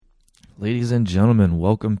Ladies and gentlemen,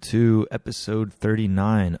 welcome to episode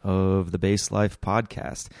 39 of the Base Life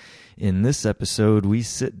podcast. In this episode, we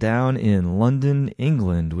sit down in London,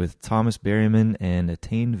 England with Thomas Berryman and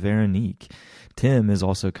Etain Veronique. Tim is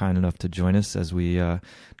also kind enough to join us as we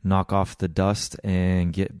knock off the dust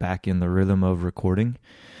and get back in the rhythm of recording.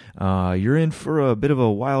 You're in for a bit of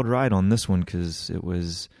a wild ride on this one because it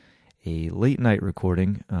was a late night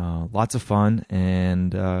recording, lots of fun,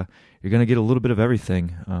 and you're going to get a little bit of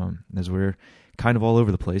everything as we're kind of all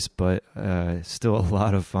over the place, but still a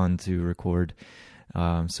lot of fun to record.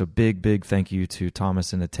 So big thank you to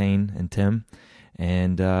Thomas and Etain and Tim,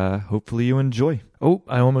 and hopefully you enjoy. Oh,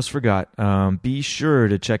 I almost forgot. Be sure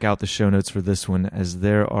to check out the show notes for this one, as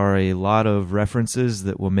there are a lot of references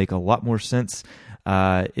that will make a lot more sense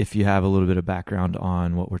if you have a little bit of background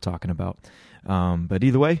on what we're talking about. But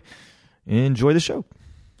either way, enjoy the show.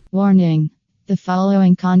 Warning. The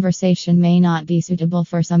following conversation may not be suitable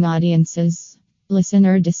for some audiences.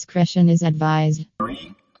 Listener discretion is advised.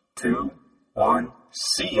 3, 2, 1,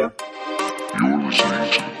 see ya. You're listening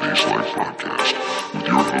to the Base Life Podcast with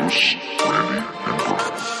your hosts, Randy and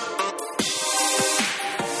Brian.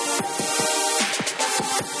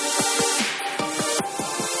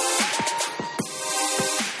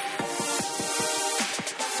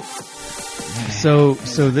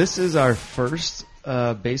 So this is our first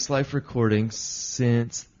Base Life recording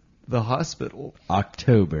since the hospital.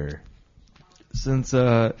 October. Since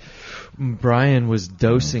Brian was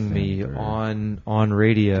dosing me on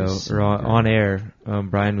radio or on air.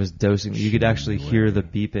 Brian was dosing me. You could actually hear the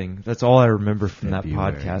beeping. That's all I remember from that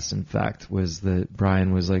podcast, in fact, was that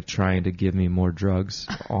Brian was like trying to give me more drugs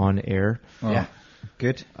on air. Oh. Yeah.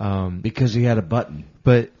 Good. Because he had a button.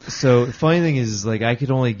 But so the funny thing is like I could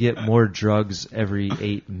only get more drugs every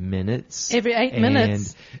 8 minutes. Every 8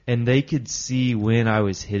 minutes. And they could see when I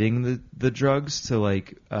was hitting the drugs to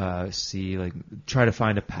like see like try to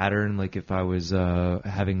find a pattern, like if I was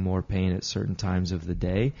having more pain at certain times of the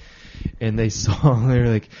day. And they saw, they were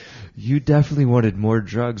like, you definitely wanted more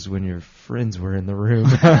drugs when your friends were in the room.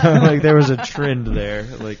 Like there was a trend there.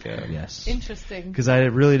 Like yes. Interesting. Because I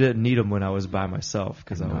really didn't need them when I was by myself.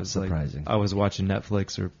 Because I was surprising. I was watching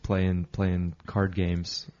Netflix or playing card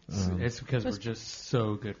games. It's because we're just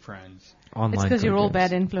so good friends. Online. It's because you're all games.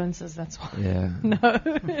 bad influences, that's why. Yeah. No.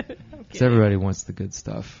 Because everybody wants the good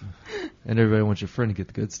stuff. And everybody wants your friend to get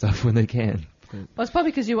the good stuff when they can. Well, it's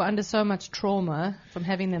probably because you were under so much trauma from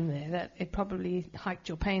having them there that it probably hiked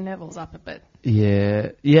your pain levels up a bit.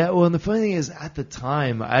 Yeah. Yeah, well, and the funny thing is, at the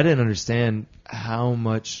time, I didn't understand how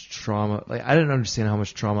much trauma, I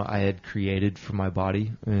I had created for my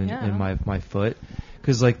body and my foot.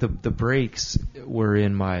 Because, like, the breaks were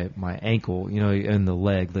in my ankle, you know, and the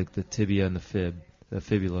leg, like the tibia and the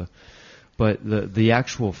fibula. But the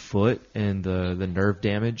actual foot and the nerve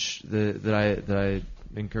damage that I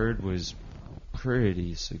incurred was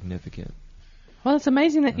pretty significant. Well, it's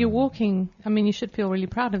amazing that you're walking. I mean, you should feel really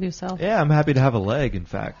proud of yourself. Yeah, I'm happy to have a leg, in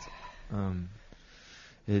fact.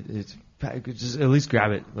 It's just at least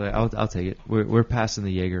grab it. Like, I'll take it. We're passing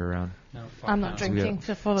the Jaeger around. No, I'm not drinking,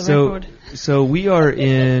 just for the record. So we are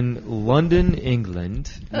in London,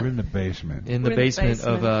 England. We're in the basement. In the basement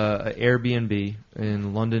of an Airbnb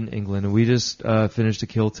in London, England. And we just finished a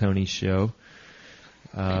Kill Tony show.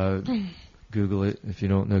 Google it if you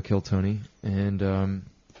don't know Kill Tony. And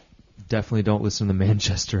definitely don't listen to the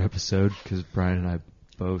Manchester episode because Brian and I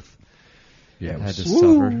both had to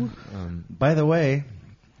suffer. By the way,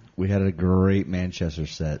 we had a great Manchester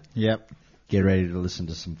set. Yep. Get ready to listen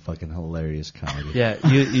to some fucking hilarious comedy. Yeah,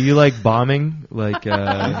 you like bombing? Like you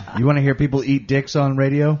want to hear people eat dicks on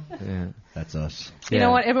radio? Yeah. That's us. You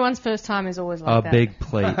know what? Everyone's first time is always like that. A big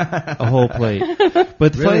plate. A whole plate.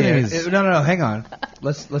 But the funny thing is... No, hang on.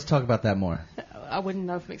 Let's talk about that more. I wouldn't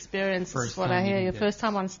know from experience. First Is what time I hear. you Your did. first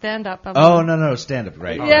time on stand-up. Oh, no, stand-up,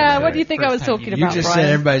 right. Yeah, right. what do you think I was First time talking you about, You just Brian?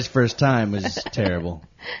 said everybody's first time was terrible.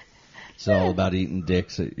 It's all about eating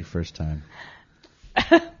dicks at your first time.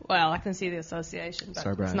 Well, I can see the association, but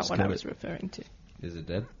Sorry, Brian, it's not just what I cut was it. referring to. Is it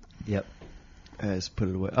dead? Yep. I just put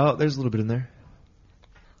it away. Oh, there's a little bit in there.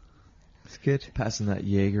 It's good. Passing that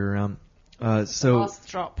Jaeger around. Last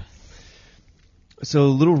drop. So a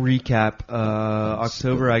little recap.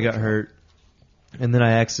 October I got hurt, and then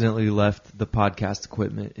I accidentally left the podcast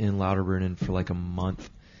equipment in Lauterbrunnen for like a month.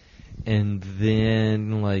 And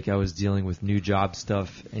then like I was dealing with new job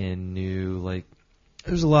stuff and new like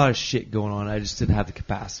there's a lot of shit going on. I just didn't have the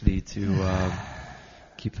capacity to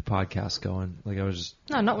keep the podcast going. Like I was just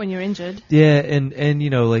not when you're injured. Yeah, and you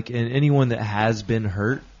know like and anyone that has been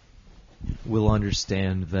hurt will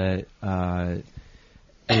understand that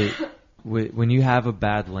when you have a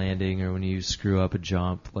bad landing or when you screw up a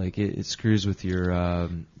jump, like it screws with your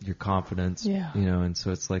confidence. Yeah. You know, and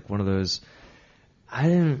so it's like one of those. I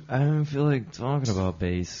didn't feel like talking about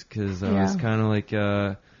bass because I was kind of like.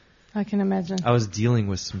 I can imagine. I was dealing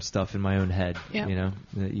with some stuff in my own head. Yeah. You know,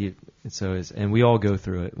 and we all go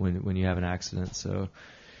through it when you have an accident. So,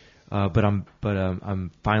 but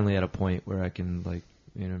I'm finally at a point where I can like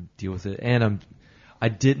deal with it, and I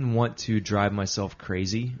didn't want to drive myself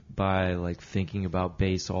crazy by like thinking about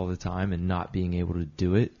bass all the time and not being able to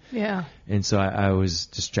do it. Yeah. And so I was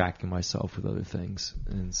distracting myself with other things.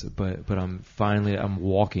 And so, but I'm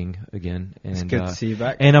walking again. And it's good to see you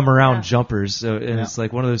back. And I'm around jumpers. So, and it's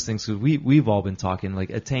like one of those things, cause we've all been talking like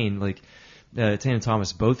Etain, Etain and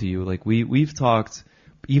Thomas, both of you, like we've talked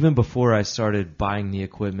even before I started buying the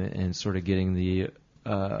equipment and sort of getting the,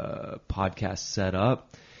 podcast set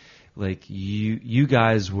up. Like you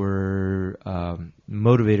guys were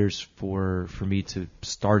motivators for me to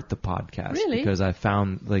start the podcast. Really? Because I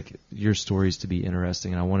found like your stories to be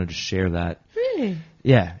interesting, and I wanted to share that. Really?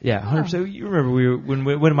 Yeah, 100%. You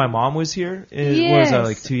remember when my mom was here? What was that,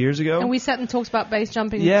 like 2 years ago? And we sat and talked about base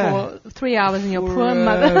jumping for 3 hours, and your poor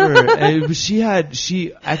mother. And she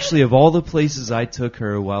actually, of all the places I took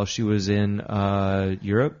her while she was in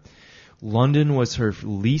Europe, London was her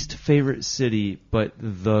least favorite city, but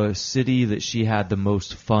the city that she had the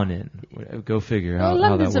most fun in. Go figure how that works.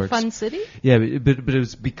 London's a fun city. Yeah, but it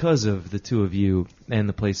was because of the two of you and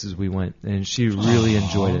the places we went, and she really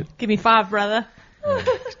enjoyed it. Give me 5, brother.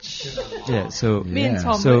 Yeah, so Me and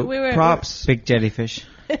Tom, so we were props, big jellyfish.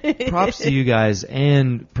 props to you guys,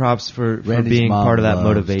 and props for Randy's being mom part of that loves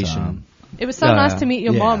motivation. Tom. It was so nice to meet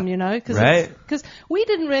your mom, you know, because we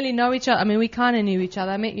didn't really know each other. I mean, we kind of knew each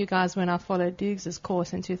other. I met you guys when I followed Dukes'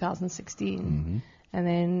 course in 2016,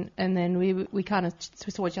 and then we kind of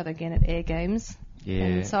saw each other again at Air Games. Yeah.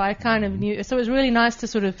 And so I kind of knew. So it was really nice to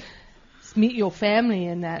sort of meet your family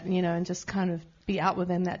and that, you know, and just kind of be out with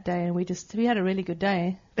them that day. And we had a really good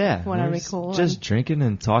day. Yeah, when I recall, just drinking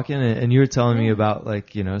and talking, and you were telling me about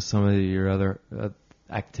like some of your other.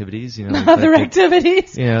 Activities, like other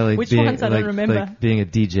activities. Like which being, ones I don't remember. Like being a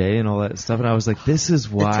DJ and all that stuff, and I was like, "This is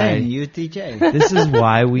why you a DJ. This is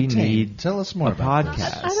why we need Tell us more a about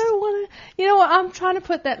podcast." I don't want to. You know what? I'm trying to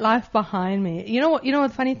put that life behind me. You know what? You know what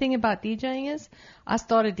the funny thing about DJing is? I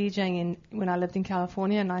started DJing when I lived in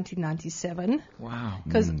California in 1997. Wow.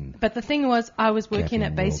 But the thing was, I was working Caffeine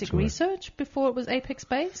at Basic World Tour. Research before it was Apex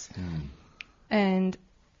Base, and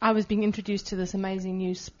I was being introduced to this amazing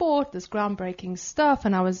new sport, this groundbreaking stuff,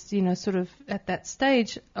 and I was, sort of at that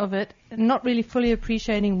stage of it, not really fully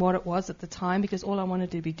appreciating what it was at the time, because all I wanted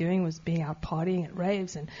to be doing was being out partying at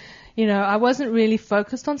raves, and, I wasn't really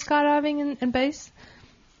focused on skydiving and base.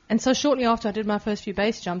 And so shortly after I did my first few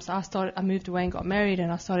base jumps, I moved away and got married,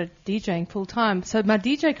 and I started DJing full time. So my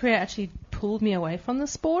DJ career actually pulled me away from the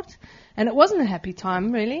sport, and it wasn't a happy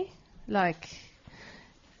time, really. Like,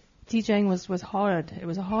 DJing was hard. It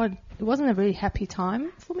wasn't a very happy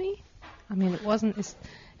time for me. I mean,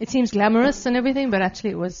 it seems glamorous and everything, but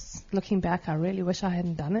actually it was, looking back, I really wish I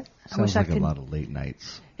hadn't done it. Sounds like a lot of late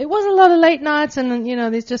nights. It was a lot of late nights, and,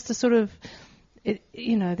 there's just a sort of,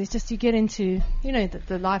 there's just, you get into,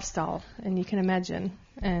 the lifestyle, and you can imagine,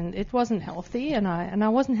 and it wasn't healthy, and I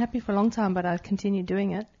wasn't happy for a long time, but I continued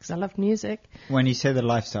doing it because I loved music. When you say the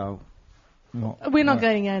lifestyle, we're not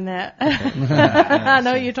going in there. I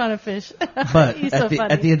know you're trying to fish. But You're at so the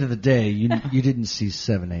funny. end of the day, you didn't see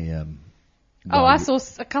 7 a.m. Oh, I saw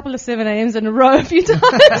a couple of 7 a.m.s in a row a few times.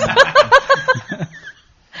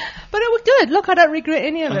 But it was good. Look, I don't regret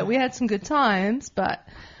any of it. We had some good times, but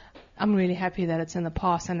I'm really happy that it's in the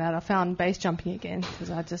past and that I found base jumping again,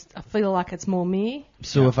 because I feel like it's more me.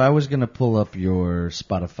 So if I was going to pull up your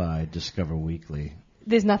Spotify Discover Weekly,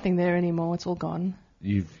 There's nothing there anymore. It's all gone.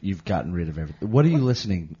 You've gotten rid of everything. What are you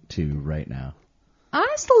listening to right now?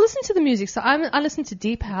 I still listen to the music. So I listen to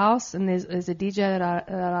Deep House, and there's a DJ that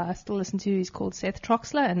I still listen to. He's called Seth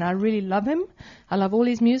Troxler, and I really love him. I love all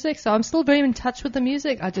his music, so I'm still very in touch with the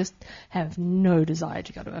music. I just have no desire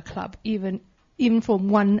to go to a club, even for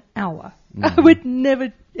 1 hour. I would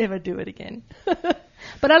never, ever do it again.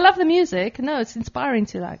 But I love the music. No, it's inspiring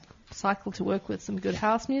to cycle to work with some good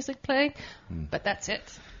house music playing, but that's it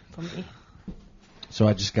for me. So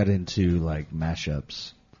I just got into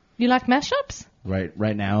mashups. You like mashups?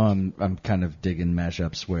 Right now I'm kind of digging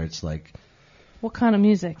mashups where it's like, What kind of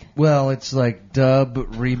music? well, it's like dub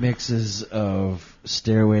remixes of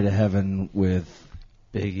Stairway to Heaven with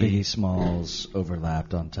Biggie Smalls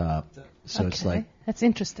overlapped on top. So it's like That's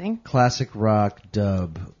interesting. classic rock,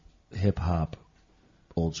 dub, hip hop,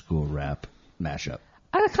 old school rap mashup.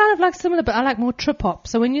 I kind of like similar, but I like more trip hop.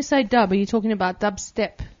 So when you say dub, are you talking about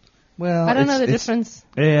dubstep? Well, I don't know the difference.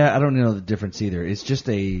 Yeah, I don't know the difference either. It's just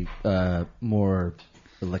a more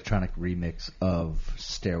electronic remix of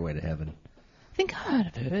Stairway to Heaven. I think I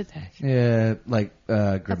might have heard that. Yeah, like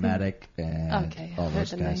Grammatic and Okay, all I've heard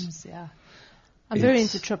those the guys. names, yeah. I'm very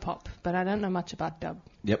It's- into trip hop, but I don't know much about dub.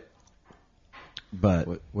 Yep.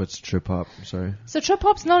 But What's trip hop? Sorry. So trip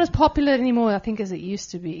hop's not as popular anymore, I think, as it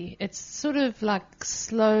used to be. It's sort of like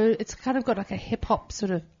slow. It's kind of got like a hip hop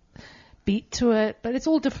sort of beat to it, but it's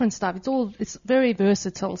all different stuff. It's very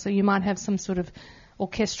versatile. So you might have some sort of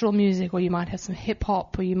orchestral music, or you might have some hip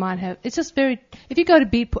hop, or you might have. It's just very. If you go to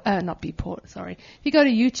Beatport, sorry. If you go to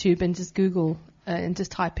YouTube and just Google and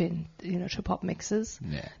just type in, trip hop mixes.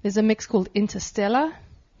 yeah. There's a mix called Interstellar,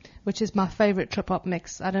 which is my favorite trip hop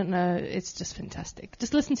mix. I don't know, it's just fantastic.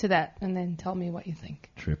 Just listen to that and then tell me what you think.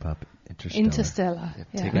 Trip Hop Interstellar. Interstellar.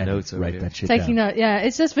 Yeah. Taking notes over Write here. that shit Taking down. note. Yeah,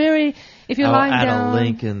 it's just very. If you're I'll lying add down, a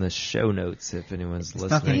link in the show notes if anyone's It's listening.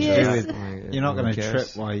 nothing to Yes. do with. Like, You're not no going one to cares.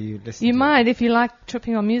 trip while you listen. you to might if you like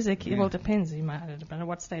tripping on music. Yeah. Well, it depends. You might. I don't know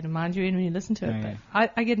what state of mind you're in when you listen to it. Yeah,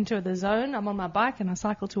 But I get into the zone. I'm on my bike and I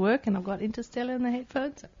cycle to work and I've got Interstellar in the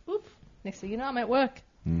headphones. Oop. Next thing you know, I'm at work.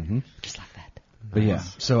 Mm-hmm. Just like that. But yeah,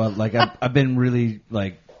 so I've been really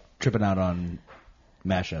like tripping out on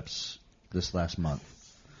mashups this last month.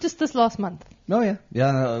 Just this last month. Oh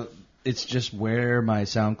yeah, it's just where my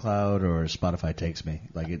SoundCloud or Spotify takes me.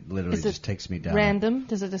 Like it literally Is it just takes me down. Random.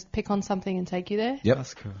 Does it just pick on something and take you there? Yep.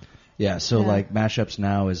 That's cool. Yeah. So Yeah. like mashups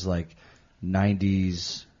now is like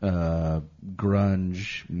 90s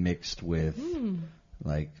grunge mixed with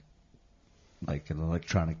like an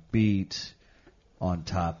electronic beat on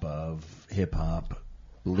top of hip hop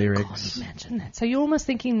lyrics. God, imagine that. So you're almost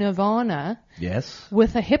thinking Nirvana Yes.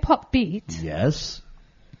 with a hip hop beat. Yes.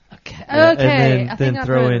 Okay. Yeah, Okay. and I think then I've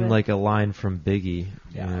throw heard in of it. like a line from Biggie,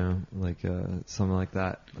 Yeah. like something like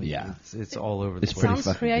that. Like, Yeah. it's all over the It's place. pretty Sounds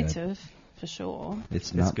fucking creative for sure.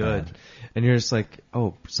 It's not It's good, bad. and you're just like,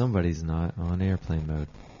 oh, somebody's not on airplane mode.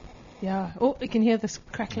 Yeah. Oh, you can hear this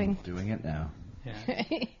crackling. Doing it now. Yeah.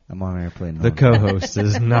 I'm on airplane The mode. co-host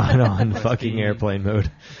is not on That's fucking me. airplane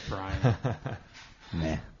mode. Brian.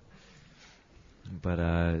 Nah.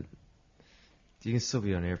 But you can still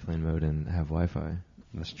be on airplane mode and have Wi-Fi.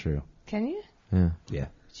 That's true. Can you? Yeah. Yeah.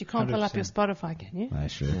 But you can't pull up your 100%. Spotify, can you? I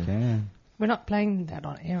sure Yeah. can. We're not playing that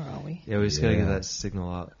on air, are we? Yeah, we just gotta get Yeah. that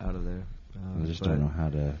signal out of there. I just but- don't know how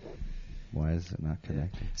to. Why is it not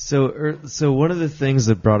connected? So one of the things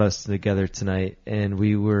that brought us together tonight, and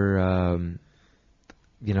we were, I'm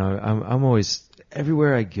always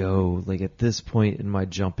everywhere I go. Like at this point in my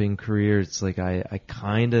jumping career, it's like I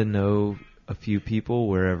kind of know a few people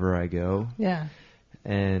wherever I go, Yeah.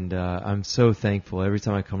 and I'm so thankful every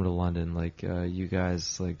time I come to London. Like you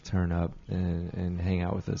guys like turn up and hang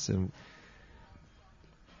out with us. And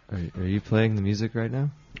are you playing the music right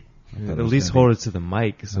now? I thought At it was least gonna hold be- it to the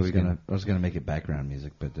mic so we can. I was gonna make it background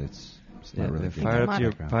music, but it's Yeah, not really. good. fire up to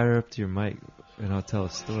your Background. fire up to your mic, and I'll tell a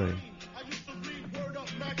story.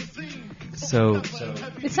 So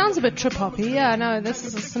It sounds a bit trip hoppy. Yeah, no, this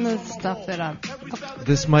is some of the stuff that I'm.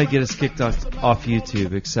 this might get us kicked off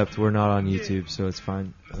YouTube, except we're not on YouTube, so it's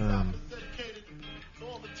fine.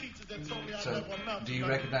 So, do you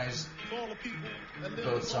recognize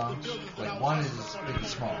both songs? Like one is Biggie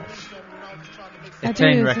Smalls. I do,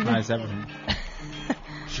 Etain isn't recognize everything.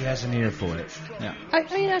 She has an ear for it. Yeah. I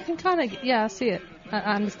mean, I can kind of, I see it. I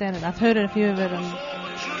understand it. I've heard a few of it. And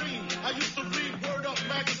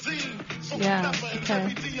yeah,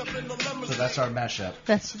 okay. So that's our mashup.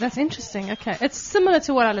 That's interesting. Okay, it's similar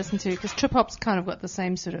to what I listen to because trip hop's kind of got the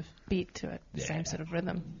same sort of beat to it, the same sort of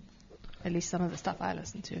rhythm. At least some of the stuff I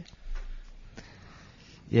listen to.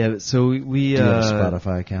 Yeah, so we Do you have a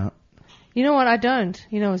Spotify account? You know what? I don't.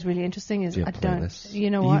 You know what's really interesting is Do you I have don't. playlists? You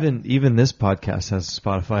know what? even this podcast has a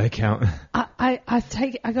Spotify account. I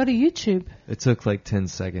go to YouTube. It took like 10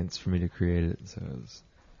 seconds for me to create it, so it was,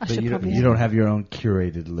 I But should you probably. don't have your own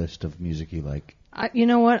curated list of music you like. You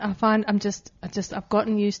know what? I find I've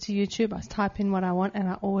gotten used to YouTube. I type in what I want and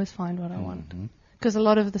I always find what I want. Because a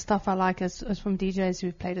lot of the stuff I like is from DJs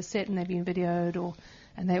who've played a set and they've been videoed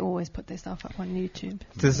and they always put their stuff up on YouTube.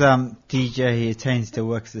 Does DJ Etain still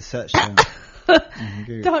work as a search term? on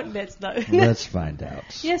Google? Don't let's know. Let's find out.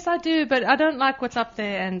 Yes, I do, but I don't like what's up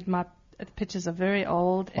there and my pictures are very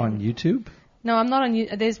old. And On YouTube? No, I'm not on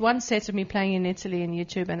YouTube. There's one set of me playing in Italy in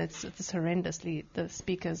YouTube and it's horrendously, the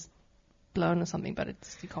speaker's blown or something, but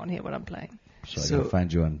you can't hear what I'm playing. So I So- gotta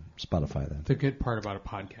find you on Spotify then. The good part about a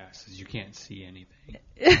podcast is you can't see anything.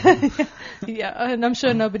 Yeah, and I'm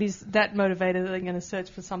sure nobody's that motivated that they're going to search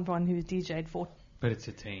for someone who's DJ'd for But it's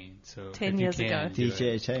Etain, so 10 if you years can, ago. do DJ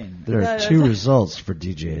it. Etain. There are No, two no. results for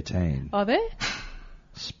DJ Etain. Are there?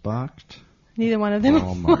 Sparked. Neither one of them Oh,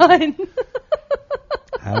 are my. mine.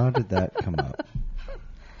 How did that come up?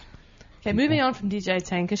 Okay, moving on from DJ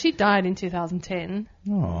Etain, because she died in 2010.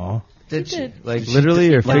 Aw. She did. Like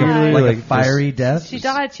literally or Like- figuratively? Like a just- fiery death? She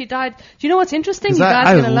died. Do you know what's interesting? 'Cause You guys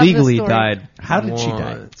I are gonna love this legally story. died. How did she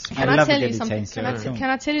die? once. Can I I love tell a you good something? Etain story. Can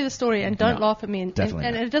I tell you the story? And don't No, laugh at me. And definitely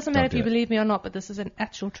and not. it doesn't matter Don't if you do it. believe me or not, but this is an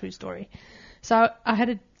actual true story. So I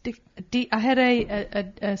had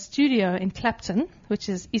a studio in Clapton, which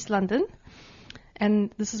is East London,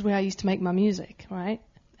 and this is where I used to make my music, right?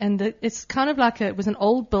 And it's kind of like it was an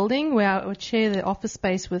old building where I would share the office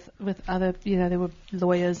space with other, there were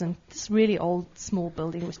lawyers, and this really old, small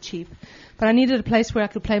building was cheap. But I needed a place where I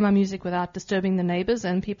could play my music without disturbing the neighbors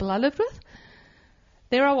and people I lived with.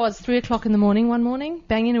 There I was, 3 o'clock in the morning one morning,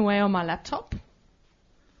 banging away on my laptop.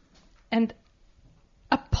 And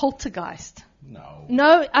a poltergeist.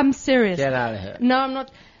 No, I'm serious. Get out of here. No, I'm not.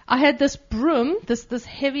 I had this broom, this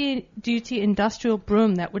heavy-duty industrial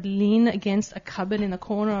broom that would lean against a cupboard in the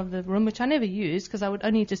corner of the room, which I never used because I would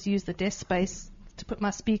only just use the desk space to put my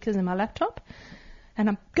speakers in my laptop. And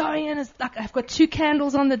I'm going in, it's like I've got 2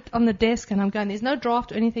 candles on the desk, and I'm going, there's no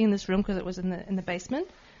draft or anything in this room because it was in the basement.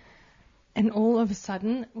 And all of a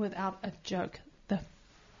sudden, without a joke, the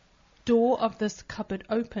door of this cupboard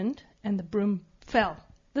opened and the broom fell.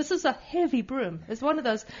 This is a heavy broom. It's one of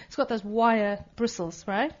those, it's got those wire bristles,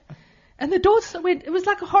 right? And the door just went, it was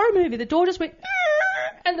like a horror movie. The door just went,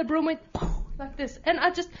 and the broom went like this. And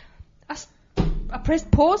I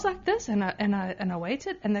pressed pause like this, and I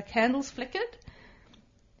waited, and the candles flickered.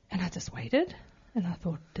 And I just waited, and I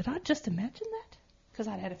thought, did I just imagine that? Because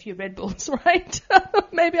I'd had a few Red Bulls, right?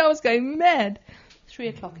 Maybe I was going mad. 3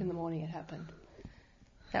 o'clock in the morning it happened.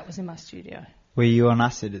 That was in my studio. Were you on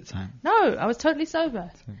acid at the time? No, I was totally sober.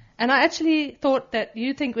 And I actually thought that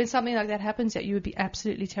you think when something like that happens that you would be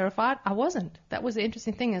absolutely terrified. I wasn't. That was the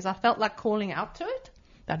interesting thing, is I felt like calling out to it.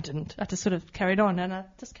 I didn't. I just sort of carried on, and I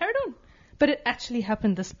just carried on. But it actually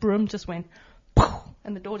happened. This broom just went,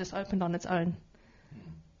 and the door just opened on its own.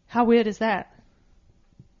 How weird is that?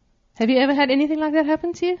 Have you ever had anything like that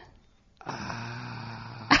happen to you?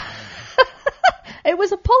 It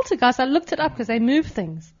was a poltergeist. I looked it up because they move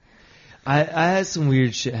things. I had some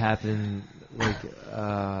weird shit happen. Like,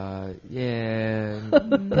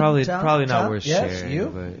 probably not worth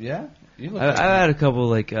sharing. But Yeah. You look I had a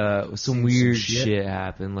couple some Seen weird some shit. shit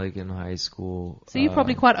happen like in high school. So you're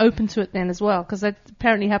probably quite open to it then as well, because that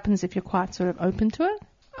apparently happens if you're quite sort of open to it.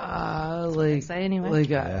 Say anyway. Like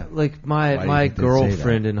Why do you my think they say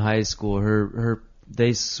girlfriend that? in high school,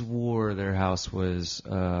 they swore their house was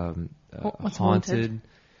What's haunted.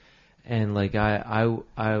 And like I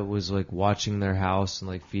was like watching their house and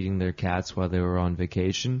like feeding their cats while they were on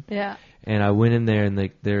vacation. Yeah. And I went in there, and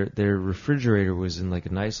like their refrigerator was in like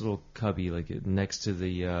a nice little cubby, like next to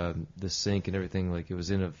the sink and everything. Like it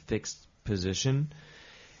was in a fixed position.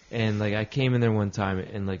 And like I came in there one time,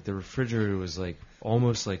 and like the refrigerator was like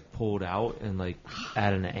almost like pulled out and like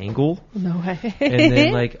at an angle. No way. And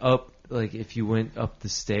then like up, like if you went up the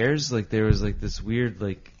stairs, like there was like this weird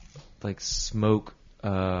like smoke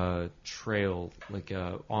trail like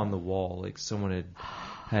on the wall, like someone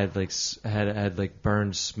had like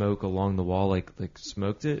burned smoke along the wall, like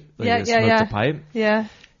smoked it, like smoked a pipe. Yeah.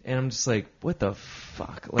 And I'm just like, what the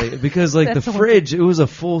fuck? Like, because like the That's fridge, it was a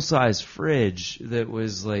full size fridge that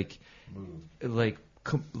was like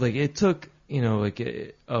it took, like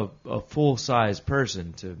a full size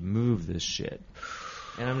person to move this shit.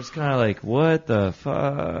 And I'm just kind of like, what the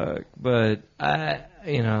fuck? But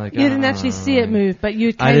you didn't actually see it move, but you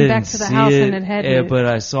I came didn't back to the see house it, and it had moved. But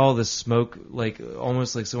I saw the smoke, like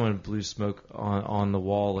almost like someone blew smoke on the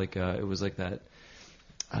wall. Like it was like that.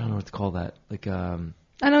 I don't know what to call that. Like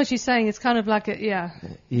I know what you're saying. It's kind of like a, yeah.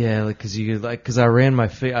 Yeah, like because I ran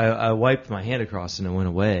I wiped my hand across and it went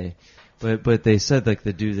away. But they said like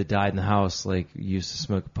the dude that died in the house like used to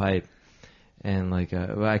smoke a pipe. And like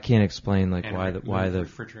I can't explain like And why the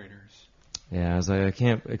refrigerators. Yeah, I was like, I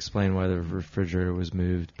can't explain why the refrigerator was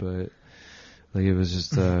moved, but like it was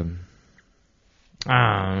just I don't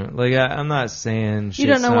know, like I'm not saying You shit's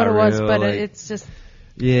don't know what it not was, real, but like, it's just.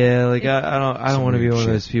 yeah, like I don't want to be weird one of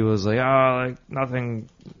shit. those people who's like, oh, like nothing,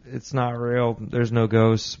 it's not real, there's no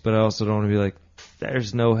ghosts, but I also don't want to be like,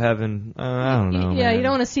 there's no heaven. I don't know. Yeah, man. you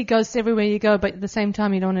don't want to see ghosts everywhere you go, but at the same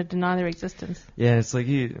time, you don't want to deny their existence. Yeah, it's like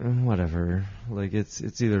whatever. Like it's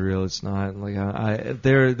either real, or it's not. Like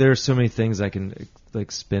there are so many things I can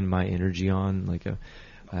like spend my energy on. Like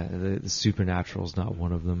the supernatural is not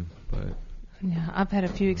one of them. But Yeah, I've had a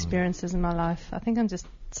few experiences in my life. I think I'm just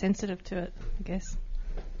sensitive to it, I guess.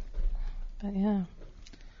 But yeah,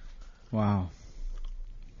 Wow.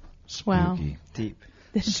 wow, Spooky. Deep.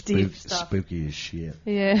 it's deep stuff. Spooky as shit.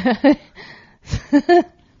 Yeah.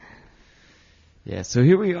 Yeah, so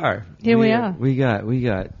here we are. Here we are. We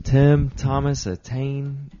got Tim, Thomas,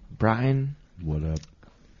 Etain, Brian. What up?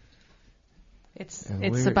 It's and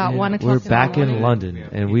it's we're about in- 1 o'clock. We're in the back in morning. London, We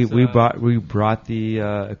have and we pizza. brought the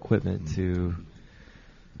equipment to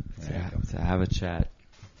have a chat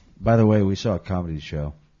By the way, we saw a comedy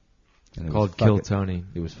show. And it called was Kill fucking- Tony.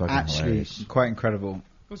 It was fucking Actually, hilarious. quite incredible.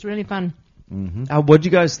 It was really fun. Mm-hmm. What'd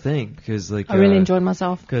you guys think? Because I really enjoyed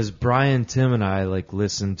myself. Because Brian, Tim, and I like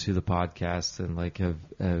listen to the podcast and like have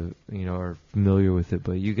are familiar with it,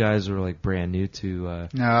 but you guys were like brand new to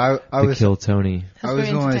No, I the was Kill Tony. I It was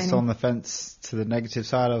very almost entertaining. on the fence to the negative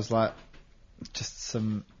side. I was like, just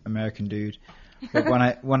some American dude. But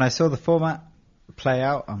when I saw the format play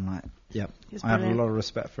out, I'm like, yep. It's I have a brilliant. lot of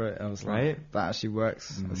respect for it. I was like, Right? that actually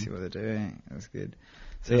works. Mm-hmm. I see what they're doing. That's good.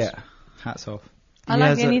 So Yes. yeah, hats off. I He like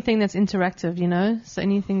has a- anything that's interactive, So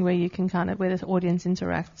anything where you can where the audience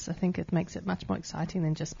interacts, I think it makes it much more exciting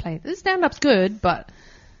than just play. The stand-up's good, but,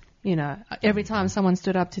 every time someone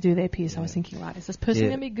stood up to do their piece, I was thinking, right, is this person Yeah.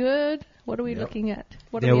 going to be good? What are we looking at?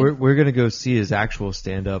 What Yeah, are we we're gonna go see his actual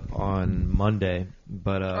stand up on Monday,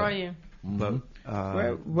 but How are you? but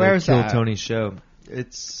Where the is Kill that at? Tony show. In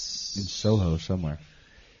It's Soho somewhere.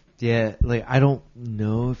 yeah, like I don't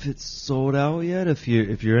know if it's sold out yet. If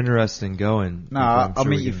you're interested in going, No, I'm I'll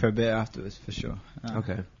sure meet we you can- for a bit afterwards for sure.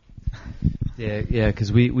 Okay. Yeah,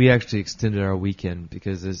 because we actually extended our weekend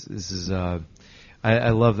because this is I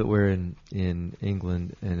love that we're in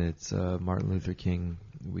England and it's Martin Luther King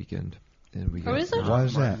weekend and we Oh, is it? Why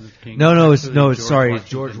is that? No, it's Actually, sorry, Washington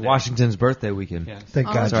George Day. Washington's birthday weekend. Yes. Thank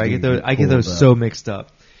Oh. God. Sorry, you I get those pulled so up. mixed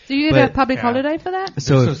up. Do you But- have a public Yeah. holiday for that?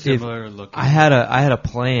 So so if similar looking. I had a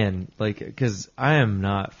plan, like, because I am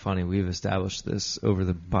not funny. We've established this over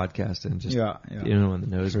the podcast, and just Yeah. anyone that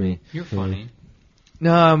knows me. You're funny.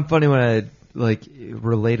 No, I'm funny when I like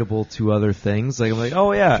relatable to other things. Like I'm like,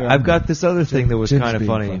 oh yeah, Sure. I've got this other thing that was Jim's kind of being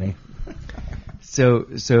funny. So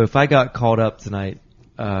if I got called up tonight,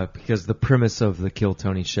 because the premise of the Kill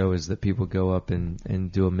Tony show is that people go up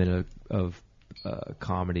and do a minute of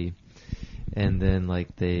comedy, and then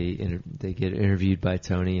like they get interviewed by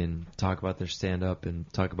Tony and talk about their stand up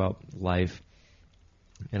and talk about life.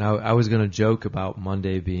 And I was gonna joke about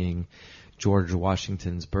Monday being George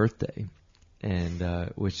Washington's birthday,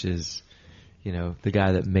 and which is, the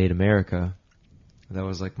guy that made America. That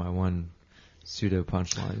was like my one pseudo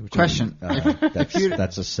punchline. which Question: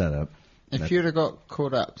 That's a setup. If you'd have got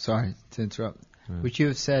called up, sorry to interrupt, would you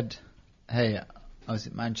have said, "Hey, I was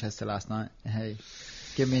at Manchester last night. Hey,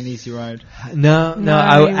 give me an easy ride"? No. No,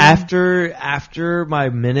 After my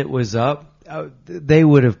minute was up, they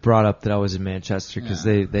would have brought up that I was in Manchester because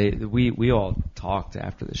Yeah. we all talked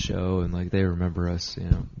after the show and like they remember us,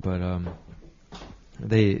 But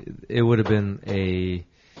it would have been a.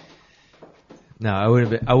 No,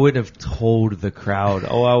 I wouldn't have told the crowd,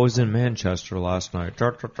 "Oh, I was in Manchester last night."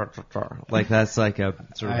 Like that's like a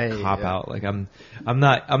sort of cop out. Like I'm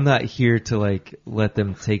not here to like let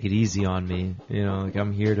them take it easy on me. Like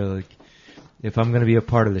I'm here to like, if I'm gonna be a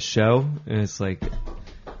part of the show, and it's like,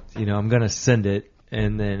 I'm gonna send it,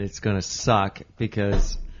 and then it's gonna suck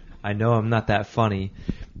because I know I'm not that funny.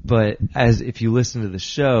 But as if you listen to the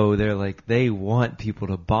show, they're like they want people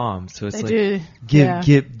to bomb, so it's They like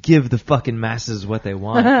do. give the fucking masses what they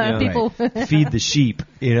want. People. Feed the sheep.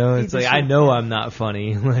 It's the like I sheep, know yeah. I'm not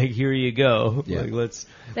funny. Like here you go. Yeah. Like let's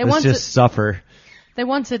They let's want just to- suffer. They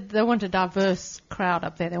want a diverse crowd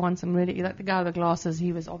up there. They want some really, like the guy with the glasses.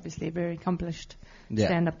 He was obviously a very accomplished Yeah.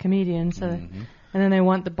 stand-up comedian. So, and then they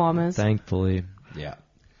want the bombers. Thankfully, Yeah.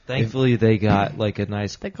 they got like a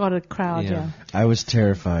nice. They got a crowd. Yeah. Yeah. I was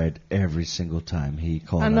terrified every single time he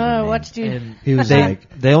called I out a know. name. What did you? And He was they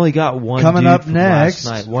like, they only got one Coming dude up from next.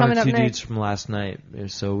 last night. One Coming or up two next. dudes from last night.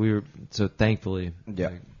 So thankfully. Yeah.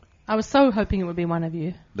 like- I was so hoping it would be one of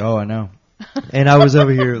you. "Oh, I know. and I was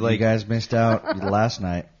over here You like. guys missed out last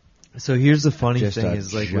night." So here's the funny Just thing a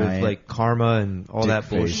is like with giant like karma and all that dick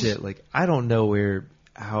face. bullshit. Like I don't know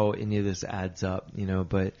how any of this adds up,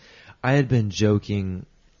 but I had been joking.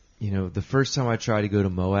 The first time I tried to go to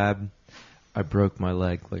Moab, I broke my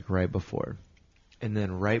leg like right before, and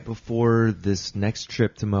then right before this next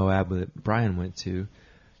trip to Moab that Brian went to,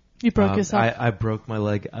 You broke yourself. I broke my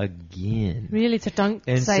leg again. Really? So don't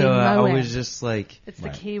And say so I nowhere. was just like, It's the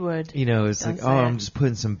key word. it's Don't like, say oh, it. I'm just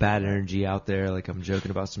putting some bad energy out there. Like I'm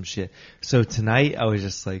joking about some shit. So tonight I was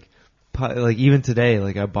just like even today,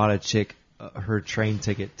 like I bought a chick her train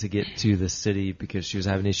ticket to get to the city because she was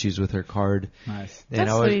having issues with her card. Nice. And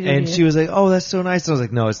That's sweet of and you. she was like, "Oh, that's so nice." I was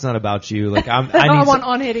like, "No, it's not about you. Like, I I need want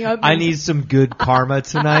on-heading open. I need some good karma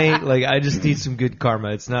tonight. Like, I just need some good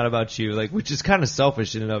karma. It's not about you. Like, which is kind of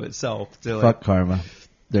selfish in and of itself. To, like, Fuck karma.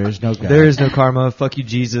 There is no God. there is no karma. Fuck you,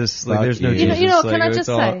 Jesus. Like, Fuck there's no you. Jesus. You know, like, can I it's just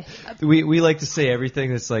all- say- we like to say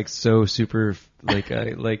everything that's like so super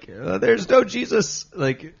there's no Jesus.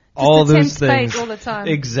 Like all to those tempt things fate all the time.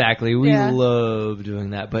 Exactly. We Yeah. love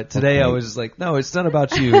doing that. But today I was just like, no, it's not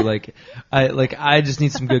about you. I just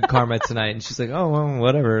need some good karma tonight. And she's like, oh well,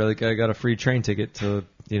 whatever. Like I got a free train ticket to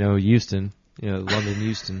Euston, London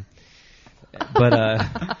Euston. But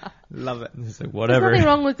Love it. it's like There's whatever. nothing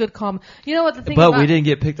wrong with good karma. You know what the thing But about... we didn't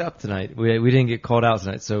get picked up tonight. We didn't get called out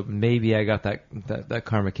tonight. So maybe I got that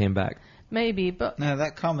karma came back. Maybe, but No,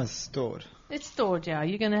 that karma's stored. it's stored, yeah.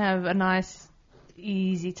 You're going to have a nice,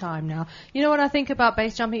 easy time now. You know what I think about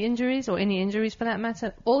base jumping injuries, or any injuries for that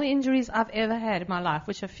matter? All the injuries I've ever had in my life,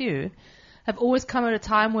 which are few, have always come at a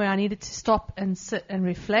time where I needed to stop and sit and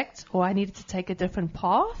reflect, or I needed to take a different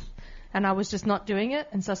path, and I was just not doing it.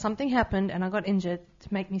 And so something happened, and I got injured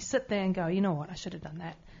to make me sit there and go, you know what, I should have done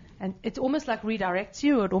that. And it almost like redirects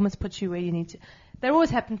you, or it almost puts you where you need to. They always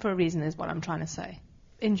happen for a reason, is what I'm trying to say.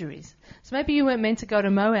 Injuries. So maybe you weren't meant to go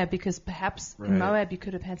to Moab because perhaps in Moab you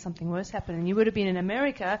could have had something worse happen, and you would have been in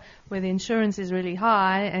America where the insurance is really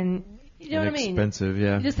high, and you know what I mean? Expensive,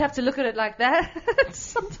 yeah. You just have to look at it like that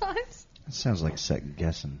sometimes. It sounds like second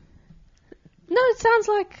guessing. No, it sounds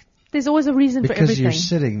like there's always a reason for Because everything. you're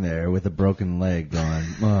sitting there with a broken leg going,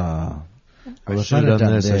 oh, well, if should've I'd have done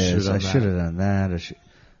done this, I this, should've I done should have done that. I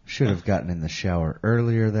should have gotten in the shower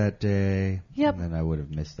earlier that day. Yep. And then I would have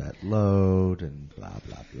missed that load and blah,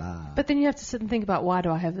 blah, blah. But then you have to sit and think about, why do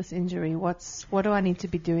I have this injury? What do I need to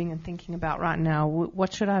be doing and thinking about right now?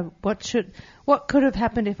 What could have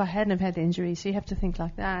happened if I hadn't have had the injury? So you have to think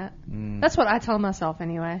like that. That's what I tell myself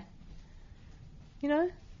anyway. You know?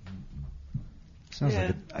 Sounds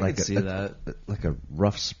Yeah, I could see that. like a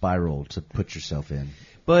rough spiral to put yourself in.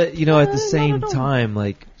 But at the not same at all. time,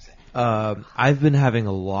 I've been having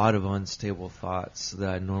a lot of unstable thoughts that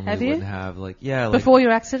I normally Have you? wouldn't have. Before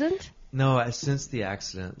your accident? No, since the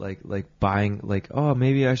accident, like buying, oh,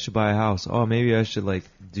 maybe I should buy a house. Oh, maybe I should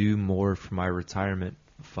do more for my retirement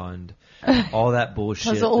fund. All that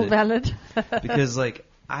bullshit. Those are all that- valid. Because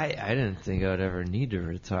I didn't think I would ever need to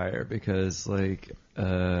retire because I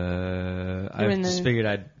in just the- figured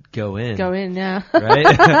I'd go in. Go in, yeah. Right?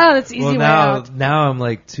 That's easy well, way out. now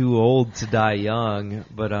I'm too old to die young,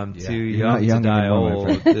 but I'm too you're not young to young die anymore,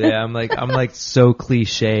 my old. Yeah, I'm so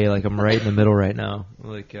cliche. I'm right in the middle right now.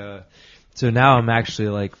 So now I'm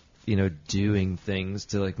actually doing things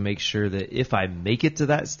to make sure that if I make it to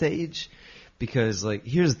that stage, because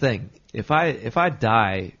here's the thing: if I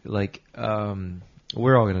die,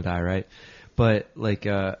 we're all gonna die, right? But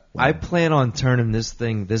I plan on turning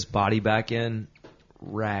this body back in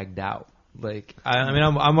ragged out.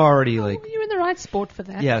 I'm already You're in the right sport for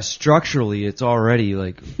that. yeah, structurally it's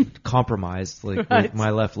already compromised with Right. my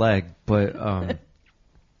left leg, but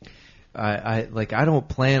I don't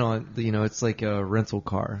plan on it's like a rental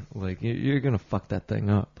car. You're gonna fuck that thing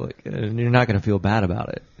up, and you're not gonna feel bad about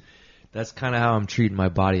it. That's kind of how I'm treating my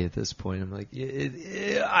body at this point. I'm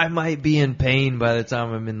I might be in pain by the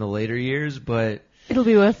time I'm in the later years, but It'll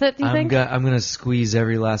be worth it, do you I'm think? gonna squeeze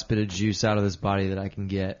every last bit of juice out of this body that I can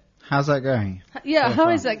get. How's that going? Yeah, So how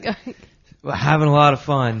far. is that going? Well, having a lot of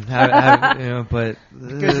fun, but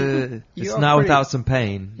you it's are not pretty- without some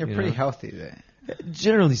pain. You're you pretty know. healthy there.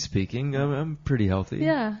 Generally speaking, I'm pretty healthy.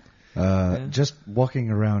 Yeah. Just walking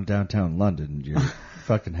around downtown London, you're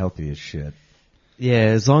fucking healthy as shit. Yeah,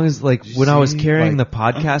 as long as you when I was see, carrying the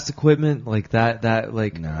podcast equipment, No, I didn't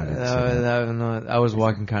see that. I was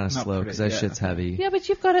walking kind of Not slow pretty, because that yeah. shit's heavy. Yeah, but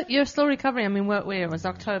you've got it. You're still recovering. I mean, where it was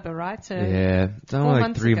October, right? So Yeah, it's 4 only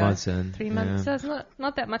months 3 ago. months in. 3 months. So Yeah. it's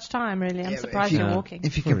not that much time, really. I'm Yeah, but surprised if you're you- walking.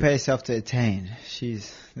 If you compare yourself to Etain,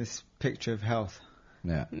 she's this picture of health.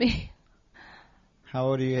 Yeah. Me. How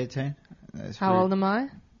old are you, Etain? How old am I?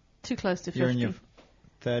 Too close to 50. You're in your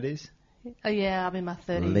 30s? Oh, yeah, I'm in my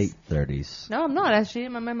 30s. Late 30s. No, I'm not, actually.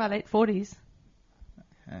 I'm in my late 40s.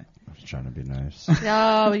 I was trying to be nice.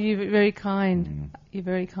 Oh, you're very kind. You're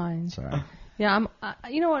very kind. Sorry. Yeah,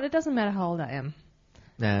 you know what? It doesn't matter how old I am.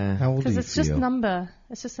 Nah. How old do Because you it's just a feel? number.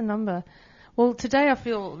 It's just a number. Well, today I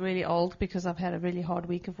feel really old because I've had a really hard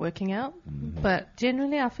week of working out. But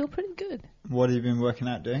generally I feel pretty good. What have you been working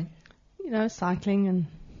out doing? Cycling and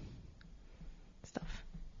stuff.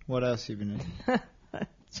 What else have you been doing?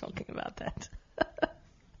 Talking about that.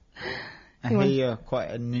 I hear you're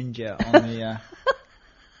quite a ninja on the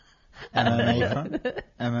MMA front?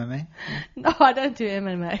 MMA? No, I don't do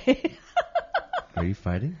MMA. Are you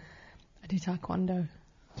fighting? I do taekwondo.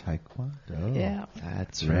 Taekwondo. Yeah.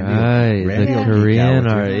 That's Randy- right. Randy the will Korean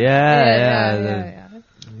geek out with art. you. Yeah.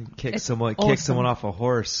 Kick It's someone awesome. off a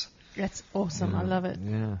horse. That's awesome. I love it.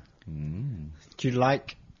 Yeah. Do you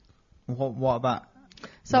like... What about...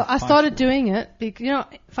 So the I fight started sport? doing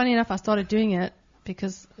it. Funny enough, I started doing it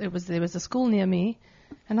because there was a school near me,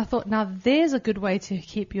 and I thought, now there's a good way to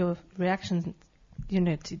keep your reactions,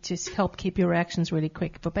 to just help keep your reactions really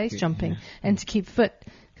quick for base jumping and to keep fit,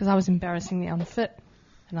 because I was embarrassingly unfit,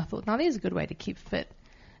 and I thought, now there's a good way to keep fit.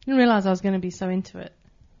 Didn't realize I was going to be so into it,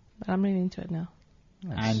 but I'm really into it now.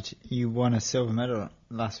 And you won a silver medal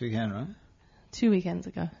last weekend, right? 2 weekends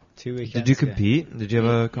ago. 2 weekends Did you ago. compete? Did you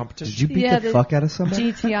have a competition? Did you beat Yeah, the the fuck out of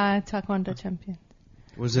somebody? GTI Taekwondo champion.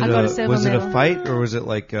 Was it I got a silver was it a medal. fight or was it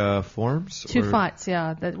like forms? Two or fights,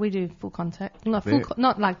 yeah. That we do full contact. No, Very-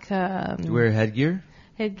 not like Do you wear headgear?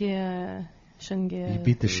 headgear, shin gear. You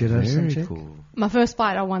beat the shit out of some Very chick? cool. My first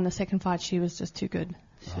fight, I won. The second fight, she was just too good.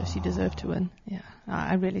 She deserved to win. Yeah,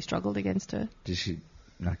 I really struggled against her. Did she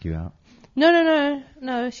knock you out?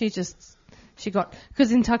 No. She got,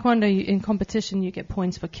 because in Taekwondo, in competition, you get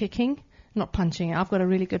points for kicking, not punching. I've got a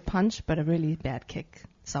really good punch, but a really bad kick.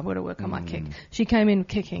 So I've got to work on my kick. She came in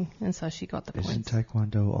kicking, and so she got the Isn't points.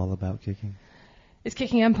 Taekwondo all about kicking? It's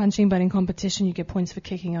kicking and punching, but in competition, you get points for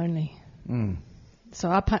kicking only. So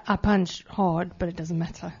I punch hard, but it doesn't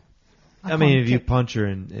matter. I mean, can't if you kick. punch her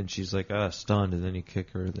and she's like stunned, and then you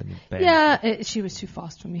kick her, then you bang. Yeah, she was too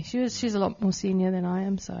fast for me. She's a lot more senior than I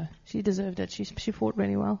am, so she deserved it. She fought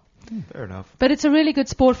really well. Fair enough. But it's a really good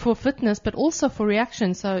sport for fitness, but also for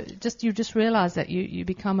reaction. So you just realize that you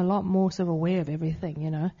become a lot more sort of aware of everything,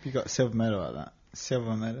 You got a silver medal at that.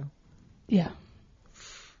 Silver medal. Yeah.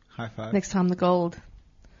 High five. Next time the gold.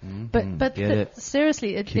 But Get it.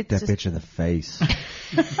 seriously, Kick it's that just, bitch in the face.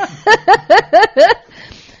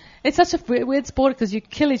 it's such a weird sport because you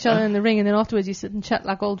kill each other in the ring, and then afterwards you sit and chat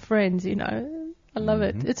like old friends. I love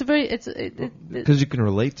it. It's a very Because you can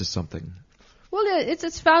relate to something. well, yeah,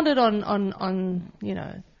 it's founded on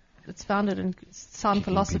it's founded in sound Kicking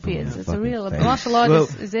philosophy. people in It's the a fucking real face. martial art Well-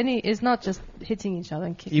 is not just hitting each other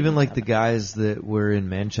and kicking. Even each like the other. guys that were in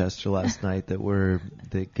Manchester last night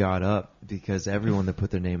that got up because everyone that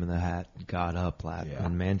put their name in the hat got up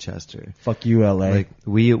in Manchester. Fuck you, LA. Like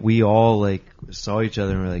we all like saw each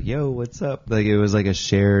other and were like, "Yo, what's up?" Like it was like a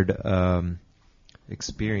shared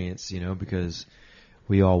experience, because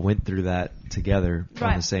we all went through that together on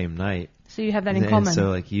Right. the same night. So you have that in And common. so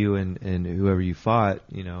like you and whoever you fought,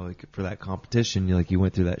 like for that competition, you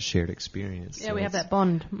went through that shared experience. yeah, So we have it's- that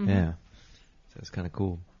bond. Mhm. Yeah. So it's kind of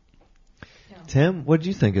cool. Tim, what did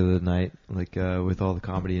you think of the night, like with all the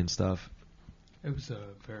comedy and stuff? It was a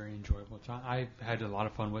very enjoyable time. I had a lot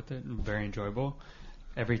of fun with it. Very enjoyable.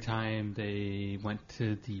 Every time they went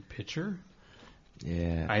to the picture,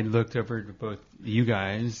 Yeah. I looked over to both you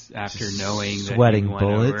guys after Just knowing sweating that you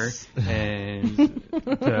went bullets. over, and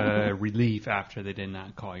the relief after they did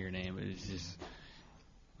not call your name. It was just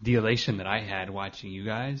the elation that I had watching you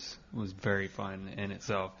guys was very fun in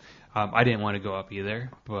itself. I didn't want to go up either,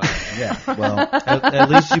 but yeah, well, at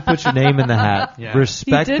least you put your name in the hat. Yeah.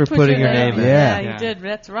 Respect You for did put putting your name in. Yeah. Yeah, Yeah. you did.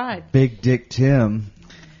 That's right. Big Dick Tim,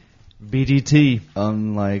 BDT.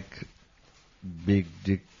 unlike Big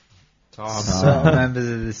Dick Certain members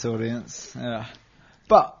of this audience. Yeah.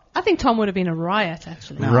 But I think Tom would have been a riot,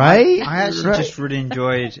 actually. no, Right? I actually Right. just really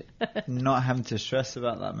enjoyed not having to stress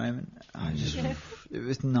about that moment. It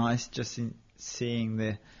was nice just seeing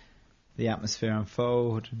the atmosphere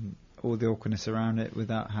unfold and all the awkwardness around it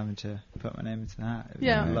without having to put my name into the hat. It was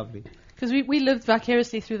Yeah. lovely. Because we lived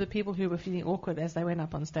vicariously through the people who were feeling awkward as they went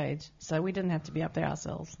up on stage. So we didn't have to be up there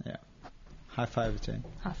ourselves. Yeah. High five, Etain.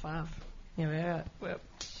 High five. Yeah, we're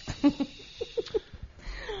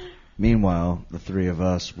Meanwhile, the three of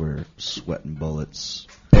us were sweating bullets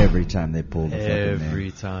every time they pulled the fucking Every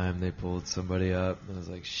name. time they pulled somebody up, I was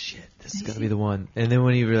like, "Shit, this is gonna be the one." And then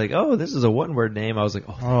when you were like, "Oh, this is a one-word name," I was like,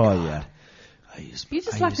 "Oh, Oh, yeah. you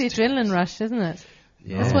just like the adrenaline rush, isn't it?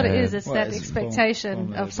 Yeah. That's what it is. It's Well, that it's expectation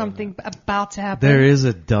formally of something about to happen. There is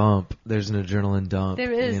a dump. There's an adrenaline dump.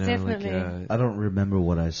 There is, like, definitely. I don't remember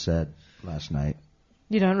what I said last night.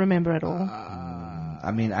 You don't remember at all.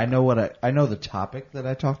 I mean, I know I know the topic that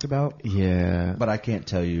I talked about, yeah. but I can't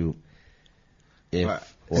tell you if Right.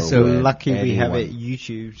 or So when lucky we have anyone- it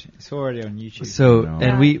YouTubed. It's already on YouTube. So No. and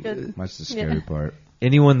Yeah, we good. That's the scary Yeah. part.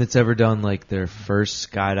 anyone that's ever done like their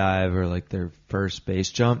first skydive or like their first base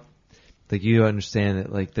jump, Like you understand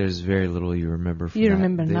that like there's very little you remember from You that.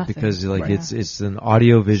 remember nothing. Because like Right. it's an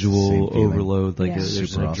audio Same visual feeling. overload. Like Yeah.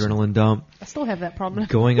 there's Super an awesome. adrenaline dump. I still have that problem.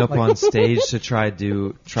 Going up on stage to try to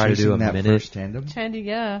do Chasing a that minute. first tandem. Chandy,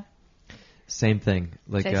 yeah. Same thing.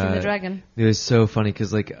 Like Chasing the dragon. it was so funny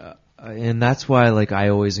because like, and that's why like I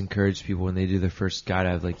always encourage people when they do their first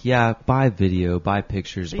skydive, like buy video, buy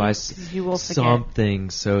pictures, buy You will forget. something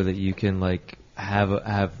so that you can like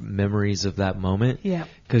have memories of that moment. Yeah.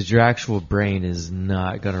 Because your actual brain is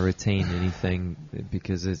not going to retain anything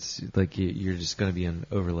because it's like you're just going to be on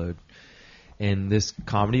overload. And this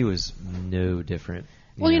comedy was no different.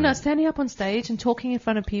 Well, standing up on stage and talking in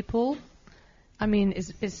front of people, I mean,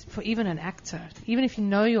 is for even an actor, even if you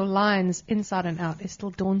know your lines inside and out, it's still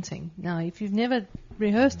daunting. Now, if you've never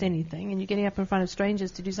rehearsed anything and you're getting up in front of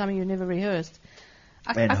strangers to do something you've never rehearsed,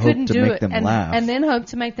 And I hope couldn't to do make it. them and, laugh. and then hope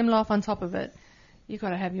to make them laugh on top of it. You've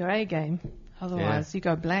got to have your A game. Otherwise, you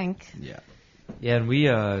go blank. Yeah. Yeah, and we,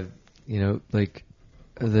 like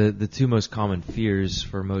the two most common fears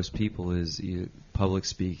for most people is public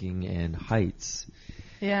speaking and heights.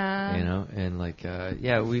 Yeah. And like,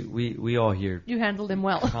 we all here You handled them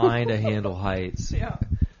well. kind of handle heights. Yeah.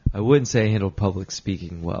 I wouldn't say I handled public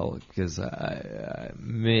speaking well because I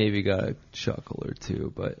maybe got a chuckle or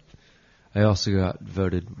two, but I also got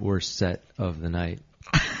voted worst set of the night.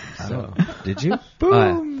 So Did you?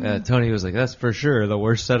 Tony was like, "That's for sure the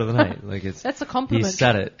worst set of the night." Like That's a he compliment.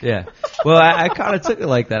 said it. Yeah. Well, I kind of took it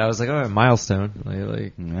like that. I was like, "Oh, milestone."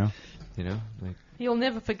 Like Yeah. like He'll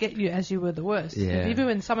never forget you as you were the worst. Yeah. If you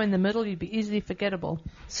were in somewhere in the middle, you'd be easily forgettable.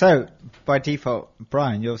 So, by default,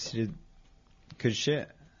 Brian, you obviously did good shit.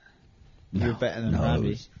 You were better than it Randy.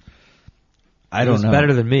 was- I it don't was know.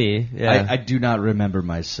 better than me. Yeah. I do not remember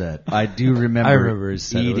my set. I do remember, I remember his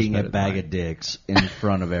set. It was eating a better than bag mine. of dicks in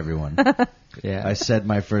front of everyone. yeah. I said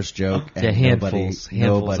my first joke, and Yeah, handfuls at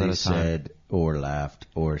nobody a time. said or laughed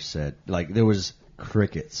or said, like, there was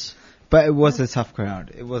crickets. But it was a tough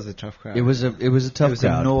crowd. It was a tough crowd. It was a tough It was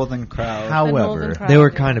crowd. a northern crowd. A However, northern crowd. They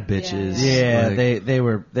were kind of bitches. yeah, Like,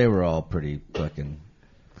 they were all pretty fucking.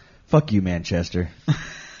 Fuck you, Manchester.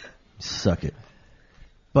 Suck it.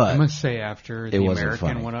 I But must say, after It the wasn't American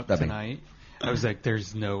funny. went up I mean- tonight, I was like,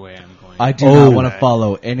 "There's no way I'm going." I do Oh, not want to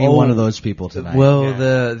follow any Oh. one of those people tonight. Well,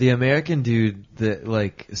 Yeah. the American dude that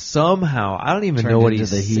like somehow I don't even Turned know what he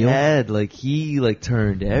into the heel? said. Like he like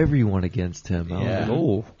turned everyone against him. I Yeah. was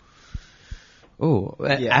like, oh.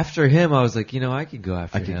 Yeah. After him, I was like, I could go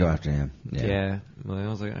after I him. could go after him. Yeah. Well, I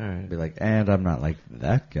was like, all right. Be like, and I'm not like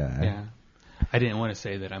that guy. Yeah, I didn't want to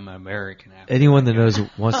say that I'm American. After Anyone that that. knows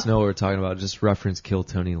wants to know what we're talking about, just reference Kill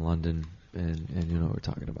Tony London, and you know what we're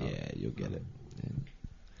talking about. Yeah, you'll get it.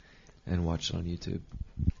 And watch it on YouTube.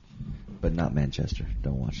 But not Manchester.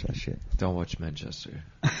 Don't watch that shit. Don't watch Manchester.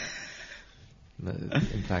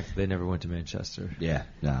 In fact, they never went to Manchester. Yeah,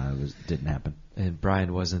 no, didn't happen. And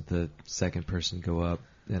Brian wasn't the second person to go up,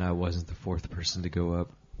 and I wasn't the fourth person to go up.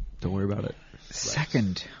 Don't worry about it.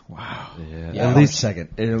 Second. Wow. Yeah, Yeah, at least second.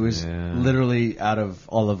 It was Yeah. literally out of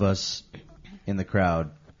all of us in the crowd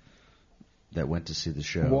that went to see the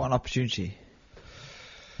show. What an opportunity.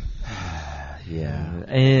 yeah.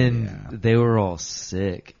 And Yeah. they were all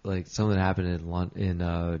sick. Like something happened in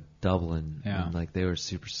Dublin, Yeah. and like they were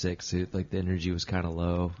super sick. So like the energy was kind of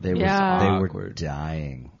low. They Yeah. they were Awkward.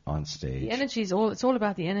 dying on stage. The energy's it's all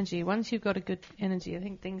about the energy. Once you've got a good energy, I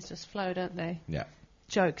think things just flow, don't they? Yeah.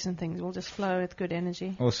 Jokes and things will just flow with good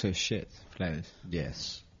energy. Also, shit flows.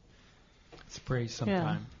 Yes. spray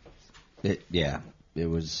sometime. It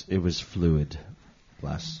was fluid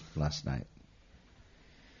last night.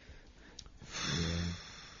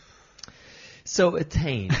 So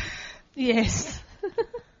Etain. Yes.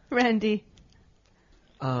 Randy.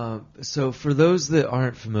 So for those that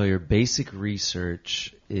aren't familiar, Basic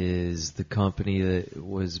Research is the company that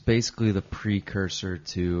was basically the precursor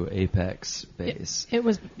to Apex Base. It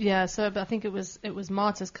was, so I think it was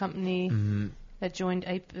Marta's company that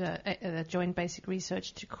joined Basic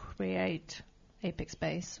Research to create Apex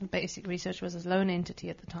Base. Basic Research was a lone entity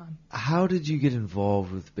at the time. How did you get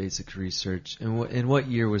involved with Basic Research, and in what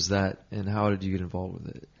year was that, and how did you get involved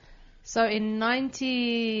with it? So in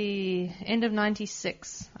end of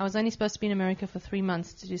 96, I was only supposed to be in America for 3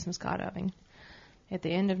 months to do some skydiving. At the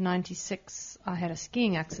end of 96, I had a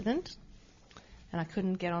skiing accident, and I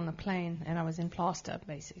couldn't get on the plane, and I was in plaster,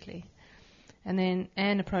 basically. And then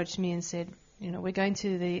Anne approached me and said, we're going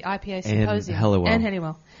to the IPA symposium. Anne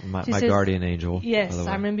Helliwell. My She says- guardian angel. by Yes, the way.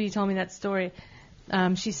 I remember you told me that story.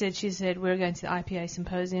 She said, we're going to the IPA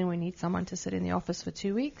symposium. We need someone to sit in the office for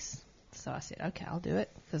 2 weeks. So I said, okay, I'll do it.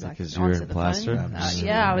 Because I Because could you were answer in the plaster? phone. I'm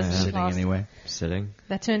Yeah, I was in sitting plaster. anyway. Sitting.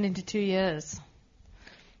 That turned into 2 years.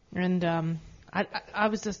 And I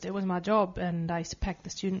was just, it was my job, and I used to pack the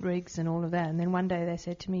student rigs and all of that. And then one day they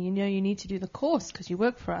said to me, you know, you need to do the course because you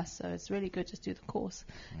work for us, so it's really good, just do the course.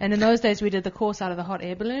 And in those days we did the course out of the hot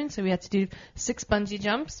air balloon, so we had to do 6 bungee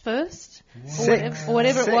jumps first, or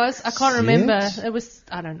whatever it was. I can't remember.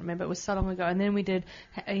 I don't remember. It was so long ago. And then we did,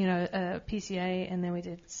 PCA, and then we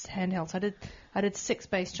did handhelds. I did 6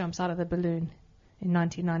 base jumps out of the balloon in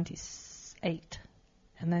 1998,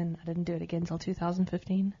 and then I didn't do it again until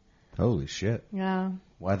 2015. Holy shit. Yeah.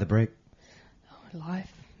 Why the break? Life,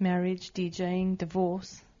 marriage, DJing,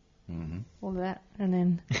 divorce, all of that. And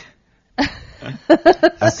then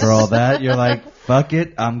after all that, you're like, fuck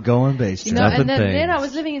it, I'm going base and then I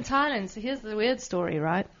was living in Thailand. So here's the weird story,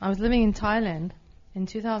 right? I was living in Thailand in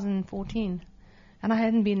 2014, and I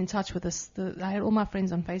hadn't been in touch with I had all my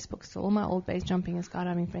friends on Facebook still, all my old base jumping and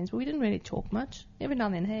skydiving friends, but we didn't really talk much. Every now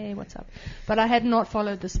and then, hey, what's up? But I had not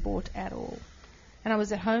followed the sport at all. And I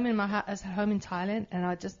was at home in Thailand,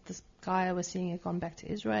 and this guy I was seeing had gone back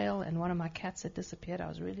to Israel, and one of my cats had disappeared. I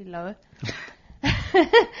was really low.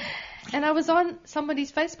 And I was on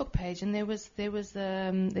somebody's Facebook page, and there was a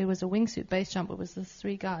wingsuit base jump. It was the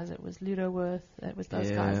 3 guys. It was Ludo Worth. It was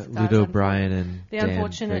those guys. Ludo, Brian, and the Dan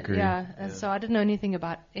unfortunate. Vickery. Yeah. And so I didn't know anything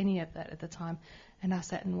about any of that at the time. And I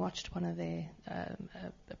sat and watched one of their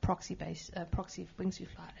proxy wingsuit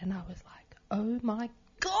flight, and I was like, oh my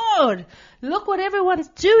God, look what everyone's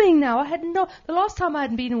doing now. The last time I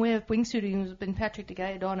had been aware of wingsuiting was when Patrick de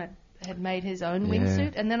Gaydon had made his own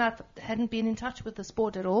wingsuit, and then I hadn't been in touch with the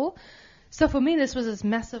sport at all. So for me, this was this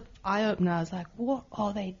massive eye-opener. I was like, what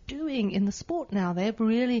are they doing in the sport now? They've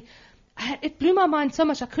really... It blew my mind so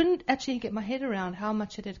much. I couldn't actually get my head around how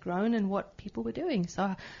much it had grown and what people were doing.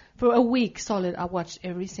 So for a week solid, I watched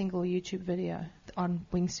every single YouTube video on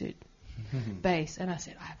wingsuit base, and I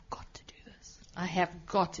said, I have got to do this. I have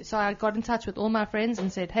got to. So I got in touch with all my friends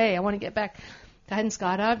and said, hey, I want to get back. I hadn't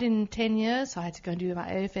skydived in 10 years, so I had to go and do my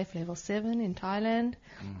AFF level 7 in Thailand.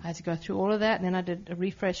 I had to go through all of that, and then I did a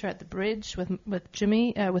refresher at the bridge with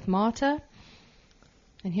Jimmy, with Marta.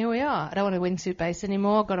 And here we are. I don't want a wingsuit base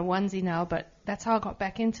anymore. I've got a onesie now, but that's how I got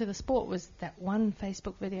back into the sport, was that one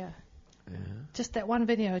Facebook video. Yeah. Just that one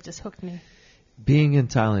video, it just hooked me. Being in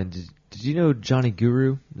Thailand, did you know Johnny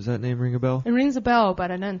Guru? Does that name ring a bell? It rings a bell,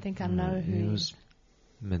 but I don't think I know who he was.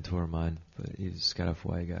 A mentor of mine, but he's got a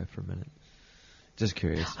Hawaii guy for a minute. Just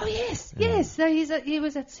curious. Oh yes, yes. So he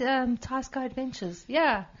was at Thai Sky Adventures.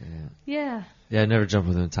 Yeah. Yeah. Yeah, I never jumped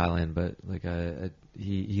with him in Thailand, but like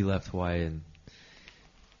he left Hawaii and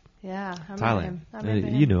yeah, I Thailand. remember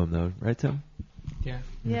him. You know him though, right, Tim? Yeah.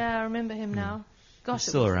 Yeah, I remember him now. Gosh, he's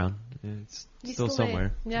still around. Yeah, he's still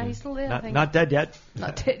somewhere. Yeah, he's still there. I think. Not dead yet.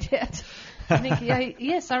 Not dead yet. I think. Yeah.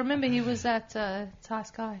 Yes, I remember he was at Thai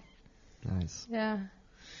Sky. Nice. Yeah.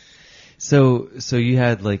 So you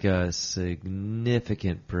had like a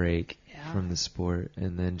significant break from the sport,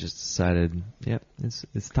 and then just decided, yep,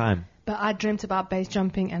 it's time. But I dreamt about base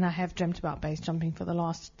jumping, and I have dreamt about base jumping for the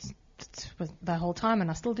whole time,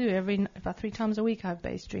 and I still do. About 3 times a week I have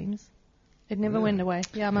base dreams. It never went away.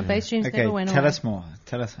 Yeah, my base dreams never went away. Tell us more.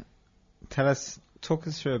 Tell us. Talk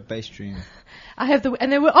us through a base dream. I have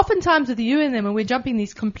and there were often times with you in them when we're jumping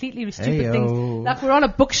these completely stupid things, like we're on a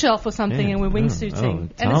bookshelf or something and we're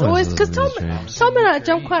wingsuiting. And it's always because Tom and I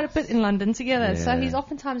jump quite a bit in London together, so he's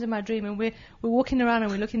oftentimes in my dream, and we're walking around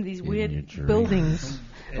and we're looking at these weird buildings.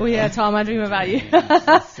 Oh yeah, Tom, I dream about you.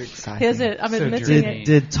 Here's it. I'm admitting it.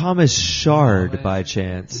 Did Thomas shard by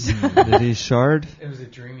chance? Did he shard? It was a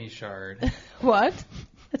dreamy shard. What?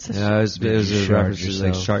 It was a reference to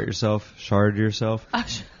like shard yourself.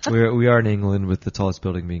 We are in England with the tallest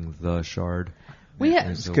building being the Shard.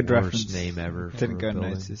 It's a good worst name ever. Didn't go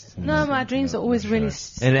noticed. No, my dreams are always really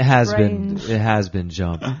and it has been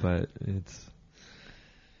jumped, but it's.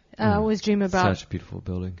 I always dream about such a beautiful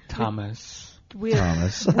building. Thomas.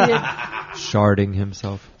 Sharding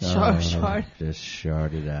himself. Shard. Just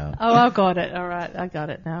shard it out. Oh, I got it. All right, I got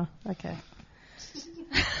it now. Okay.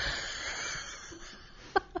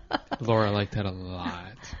 Laura liked that a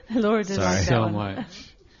lot. Laura did like that so one.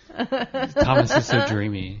 much. Thomas is so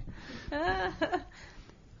dreamy.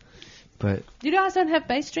 But you guys don't have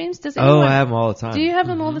base dreams? Does anyone? I have them all the time. Do you have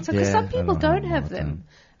them all the time? Because some people don't have the them, time.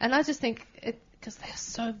 and I just think because they're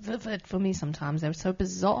so vivid for me sometimes. They're so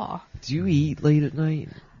bizarre. Do you eat late at night?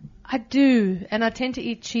 I do, and I tend to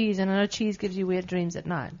eat cheese, and I know cheese gives you weird dreams at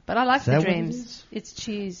night. But I like the dreams. It's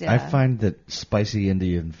cheese, yeah. I find that spicy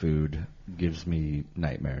Indian food gives me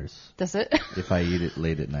nightmares. Does it? If I eat it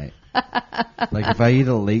late at night. Like if I eat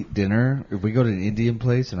a late dinner, if we go to an Indian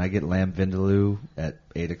place and I get lamb vindaloo at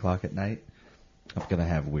 8 o'clock at night, I'm going to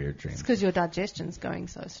have weird It's dreams. because your digestion's going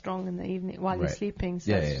so strong in the evening while you're Right. sleeping.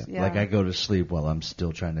 So Yeah, it's- yeah. Like I go to sleep while I'm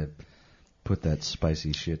still trying to put that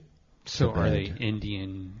spicy shit So to are bed. they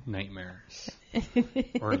Indian nightmares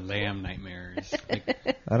or lamb nightmares?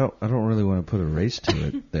 Like, I don't really want to put a race to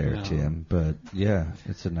it there, No. Tim, but yeah,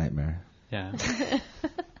 it's a nightmare. yeah,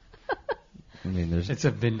 I mean, there's it's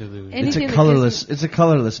a vindaloo. Any- it's Anything a that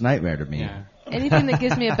colorless nightmare to me. Yeah, Anything that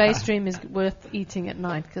gives me a base dream is worth eating at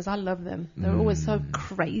night because I love them. They're always so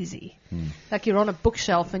crazy. Like you're on a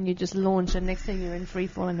bookshelf and you just launch, and next thing you're in free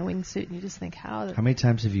fall in a wingsuit, and you just think, how? How many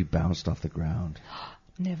times have you bounced off the ground?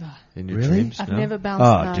 Never. In your Really? dreams? I've no? never bounced.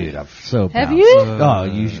 Oh, no. dude, I'm so Have bounced. you?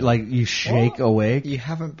 Oh, you shake awake. You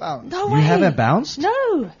haven't bounced. No You way. haven't bounced?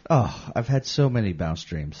 No. Oh, I've had so many bounce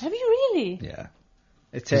dreams. Have you really? Yeah.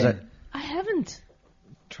 It's Is in. that- I haven't.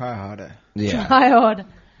 Try harder. Yeah. Try hard.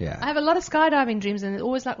 Yeah. I have a lot of skydiving dreams, and it's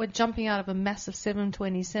always like we're jumping out of a massive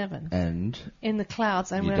 727 And in the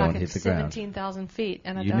clouds, and You we're don't like at hit the ground. 17,000 feet.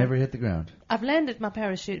 And I you don't. never hit the ground. I've landed my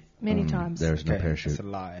parachute many times. There's no Okay, parachute. It's a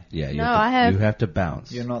lie. Yeah, you No, have to, I have. You have to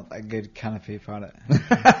bounce. You're not a good canopy pilot.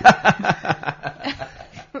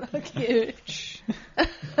 Fuck you.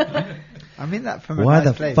 I mean that from a Why nice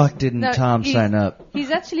the place. fuck didn't No, Tom he's- sign up? He's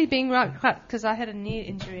actually being right because I had a knee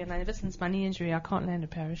injury, and ever since my knee injury, I can't land a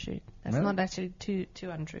parachute. That's Really? not actually too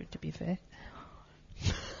untrue, to be fair.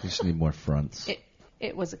 You just need more fronts.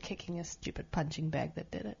 It was a kicking a stupid punching bag that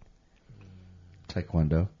did it.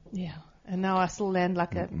 Taekwondo. Yeah, and now I still land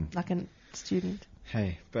like a student.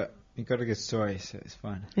 Hey, but you got a good story, so it's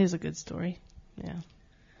fine. Here's a good story. Yeah.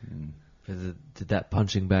 Did that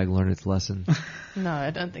punching bag learn its lesson? No,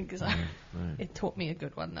 I don't think so. Right. It taught me a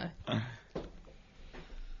good one though.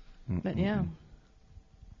 But yeah.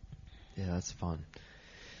 Yeah, that's fun.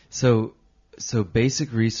 So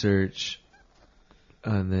basic research,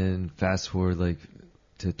 and then fast forward like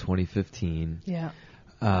to 2015.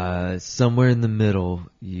 Yeah. Somewhere in the middle,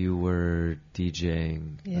 you were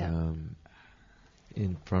DJing Yeah.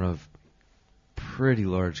 in front of pretty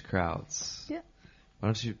large crowds. Yeah. Why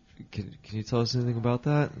don't you? Can you tell us anything about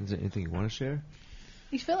that? Is there anything you want to share?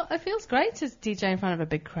 It feels great to DJ in front of a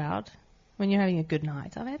big crowd when you're having a good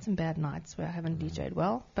night. I've had some bad nights where I haven't DJed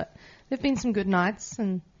well, but there've been some good nights,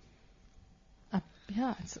 and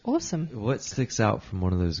yeah, it's awesome. What sticks out from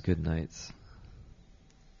one of those good nights?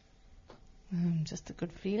 Just a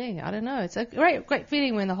good feeling. I don't know. It's a great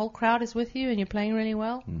feeling when the whole crowd is with you and you're playing really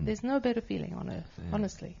well. There's no better feeling on earth,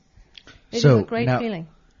 honestly. It's So, a great now- feeling.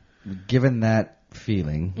 Given that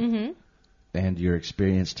feeling Mm-hmm. and your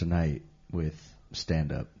experience tonight with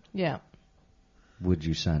stand-up, Yeah. would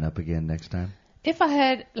you sign up again next time? If I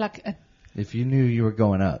had If you knew you were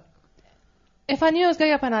going up. if I knew I was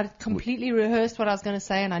going up and I'd completely rehearsed what I was going to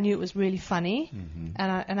say and I knew it was really funny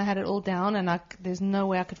and I had it all down and there's no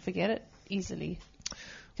way I could forget it easily.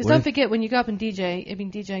 Because What don't if- forget, when you go up and DJ, I've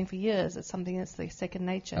been DJing for years. It's something that's like second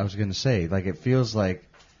nature. I was going to say, like, it feels like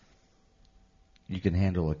you can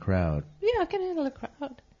handle a crowd. Yeah, I can handle a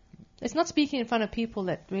crowd. It's not speaking in front of people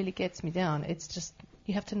that really gets me down. It's just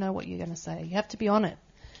you have to know what you're going to say. You have to be on it.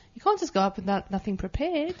 You can't just go up with nothing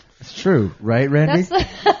prepared. It's true, right, Randy?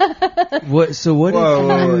 That's What? So what Whoa,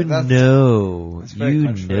 if you that's- know that's very you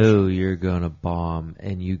controversial. know you're gonna bomb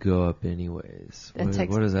and you go up anyways? That What,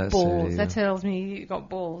 takes what does that balls. say? To you? That tells me you got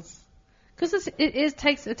balls. Because it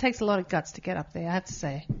takes a lot of guts to get up there. I have to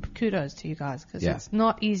say, kudos to you guys because Yeah. it's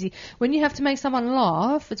not easy. When you have to make someone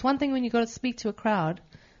laugh, it's one thing when you got to speak to a crowd.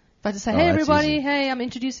 If I just say, Oh, "Hey that's everybody, easy. hey, I'm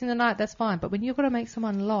introducing the night," that's fine. But when you've got to make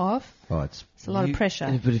someone laugh, Oh, it's it's a lot of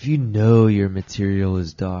pressure. But if you know your material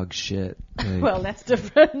is dog shit, like, Well, that's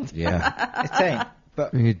different. yeah. Etain.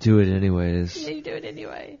 But you do it anyways. Yeah, you do it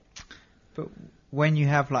anyway. when you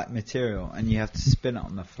have like material and you have to spin it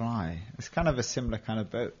on the fly, it's kind of a similar kind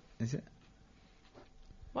of boat, is it?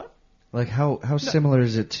 Like how similar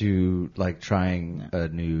is it to like trying a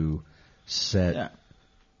new set Yeah.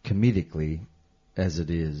 comedically as it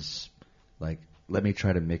is like let me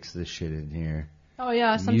try to mix this shit in here. Oh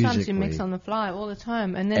yeah, sometimes you mix Musically. on the fly all the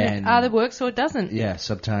time, and then And- it either works or it doesn't. Yeah,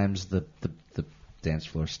 sometimes the dance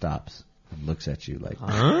floor stops and looks at you like,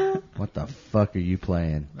 Huh? what the fuck are you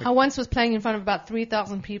playing? I once was playing in front of about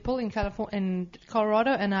 3,000 people in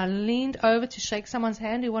Colorado, and I leaned over to shake someone's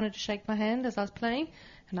hand who wanted to shake my hand as I was playing,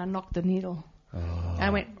 and I knocked the needle. And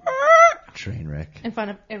I went Train wreck. in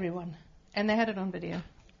front of everyone, and they had it on video.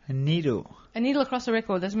 A needle. A needle across the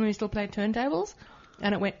record. That's when we still played turntables,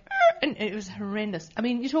 and it went, and it was horrendous. I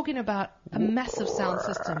mean, you're talking about a massive sound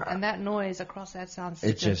system, and that noise across that sound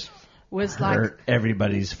system It just was like hurt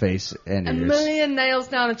everybody's face and a ears. million nails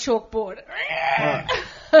down a chalkboard.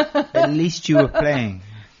 At least you were playing.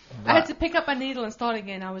 I had to pick up my needle and start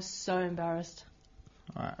again. I was so embarrassed.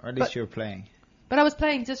 All right, or at least you were playing. But I was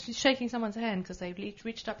playing, just shaking someone's hand because they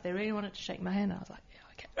reached up. They really wanted to shake my hand. I was like,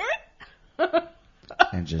 yeah, okay.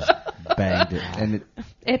 And just banged it. And it,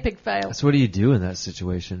 Epic fail. So what do you do in that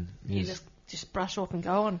situation? You just brush off and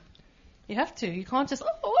go on. You have to. You can't just,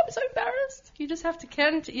 oh, I'm so embarrassed. You just have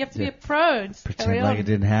to you have to be a pro and just pretend carry like on. it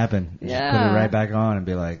didn't happen. Just put Yeah. it right back on and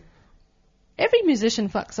be like, Every musician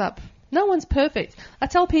fucks up. No one's perfect. I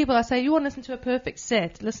tell people, I say, you want to listen to a perfect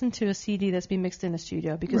set, listen to a CD that's been mixed in a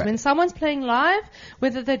studio. Because when someone's playing live,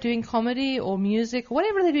 whether they're doing comedy or music or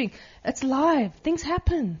whatever they're doing, it's live. Things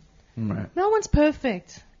happen. right. No one's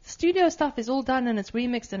perfect. Studio stuff is all done and it's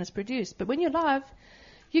remixed and it's produced. But when you're live,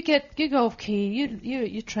 you go off key,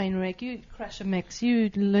 you train wreck, you crash a mix,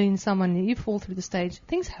 you lean someone, you fall through the stage.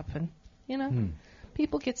 Things happen, you know.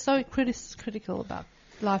 People get so critical about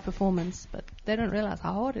live performance, but they don't realize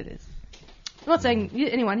how hard it is. I'm not saying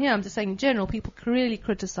anyone here, I'm just saying in general, people really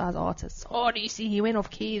criticize artists. Oh, do you see he went off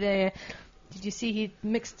key there? Did you see he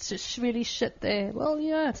mixed really shit there? Well,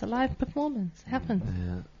 yeah, it's a live performance. It happens.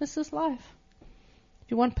 Yeah. This is life.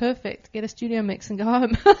 If you want perfect, get a studio mix and go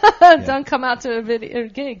home. Don't come out to a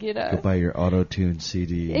gig, you know. Go buy your auto-tune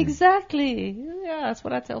CD. Exactly. Yeah, that's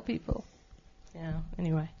what I tell people. Yeah,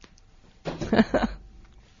 anyway.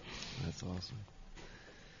 That's awesome.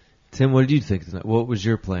 Tim, what did you think tonight? What was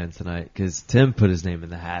your plan tonight? Because Tim put his name in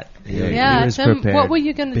the hat. He was Tim, prepared. what were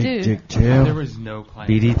you going to Big do? Dick Tim. There was no plan.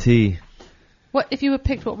 BDT. What if you were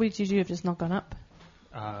picked? What would you do if just not gone up?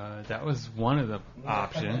 That was one of the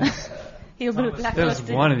options. He would have That blacklisted.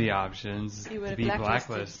 was one of the options He would to have be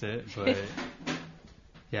blacklisted. blacklisted, but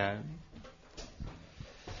yeah,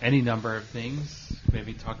 any number of things.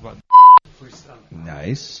 Maybe talk about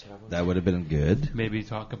Nice. That would have been good. maybe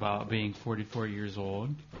talk about being 44 years old.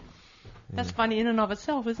 That's funny in and of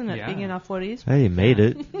itself, isn't it? Yeah. Being in our 40s. Hey, you made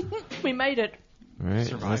it. We made it. Right.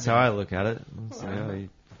 Surviving. That's how I look at it. That's like, oh, you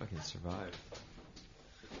fucking survived.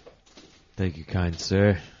 Thank you, kind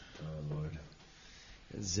sir. Oh, Lord.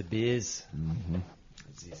 The biz.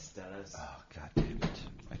 Mm-hmm. The status. Oh, God damn it.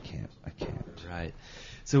 I can't. Right.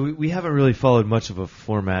 So we haven't really followed much of a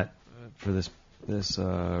format for this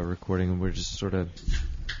recording. We're just sort of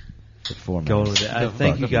The format. going with it. I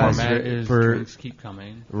thank you The guys format is for drinks keep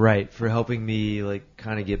coming. right, for helping me like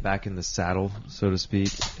kind of get back in the saddle, so to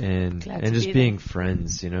speak, and Glad to just be being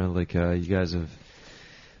friends. You know, like you guys have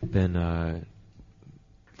been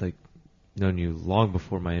like known you long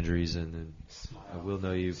before my injuries, and I will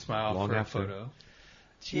know you Smile long for after. a photo.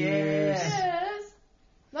 Cheers. Yes.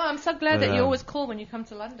 No, I'm so glad But, that you always call when you come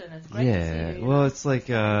to London. It's great Yeah. to see you. Well, it's like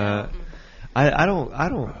I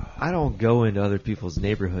don't go into other people's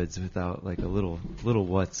neighborhoods without like a little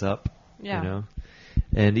what's up. Yeah. You know.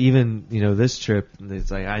 And even, you know, this trip,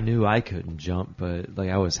 it's like I knew I couldn't jump, but like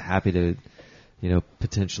I was happy to, you know,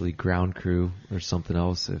 potentially ground crew or something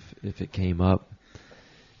else if it came up.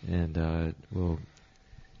 And well,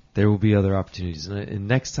 there will be other opportunities. And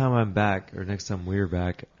next time I'm back, or next time we're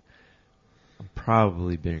back, I'm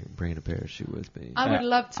probably bringing a parachute with me. I would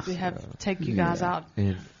love to take you guys out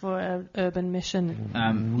And for an urban mission.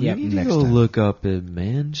 we Yeah, need to next go time. look up in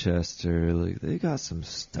Manchester. Like they got some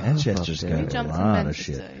stuff. Manchester's up got there. We jumped in lot of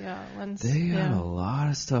Manchester, shit. yeah. Once, They got yeah. a lot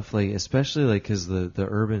of stuff, like especially like because the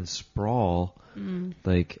urban sprawl,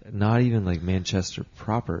 like not even like Manchester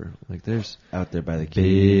proper. Like there's Out there by the big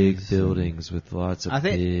keys buildings with lots of I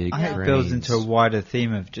think big. it builds into a cranes. wider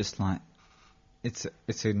theme of just like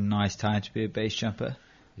it's a nice time to be a base jumper.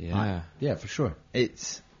 Yeah, Yeah, for sure.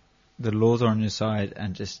 It's the laws are on your side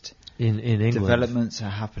and just in England, developments are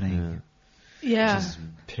happening. Yeah. Just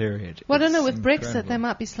period. Well, I don't know, It's with Brexit, incredible. they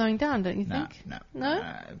might be slowing down, don't you No, think? no,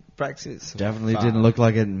 No? Brexit's Definitely far. didn't look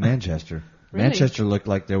like it in Manchester. Really? Manchester looked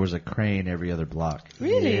like there was a crane every other block.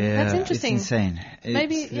 Really? Yeah. That's It's interesting. It's insane.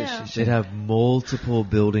 Maybe, It's yeah. literally they'd have multiple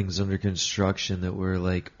buildings under construction that were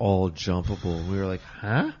like all jumpable. And we were like,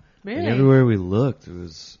 huh? Really? Like, everywhere we looked, it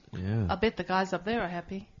was I bet the guys up there are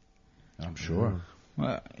happy. I'm sure.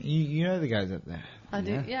 Well, you know the guys up there. I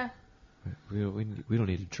do, yeah. We don't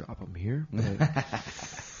need to drop them here. But,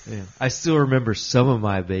 yeah. I still remember some of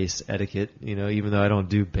my base etiquette, you know, even though I don't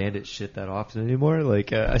do bandit shit that often anymore.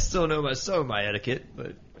 Like I still know some of my etiquette,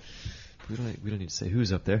 but we don't need to say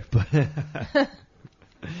who's up there. But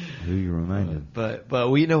Who you reminded? but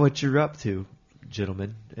we know what you're up to,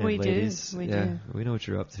 gentlemen and We do, ladies. we yeah, do. we know what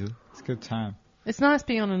you're up to, It's a good time. It's nice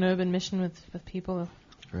being on an urban mission with people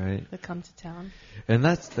right? that come to town. And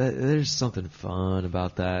there's something fun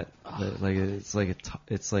about that. Like it's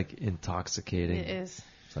like intoxicating. It is.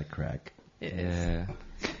 It's like crack. It is. Yeah.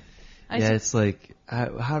 I Yeah, s- it's like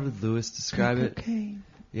how did Lewis describe it?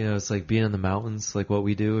 You know, it's like being in the mountains. Like what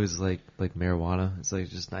we do is like marijuana. It's like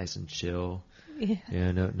just nice and chill.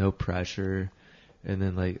 Yeah. No pressure, and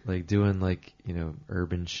then like doing like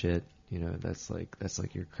urban shit. That's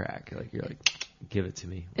like your crack. Like you're like, give it to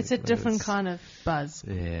me. It's a different kind of buzz.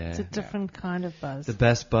 Yeah, it's a different kind of buzz. The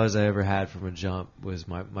best buzz I ever had from a jump was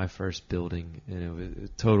my first building, and it was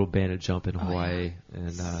a total bandit jump in Hawaii,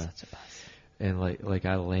 and such a buzz. And like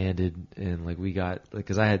I landed, and like we got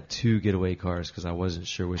because I had 2 getaway cars because I wasn't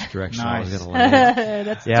sure which direction I was going to land.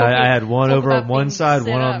 I had one over on one side,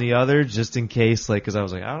 one on the other, just in case. Like because I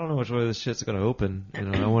was like, I don't know which way this shit's going to open.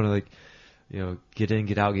 I want to like get in,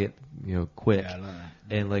 get out, get quick. Yeah, I love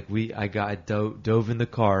that. And like I dove in the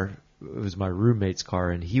car. It was my roommate's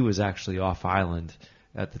car, and he was actually off island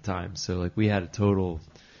at the time. So like we had a total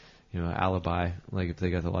alibi. Like if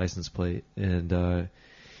they got the license plate and.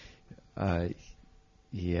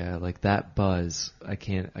 Like that buzz,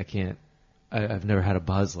 I've never had a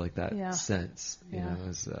buzz like that since,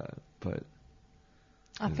 but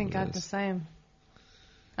I think I had the same.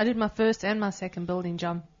 I did my first and my second building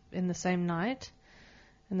jump in the same night,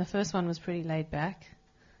 and the first one was pretty laid back,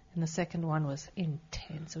 and the second one was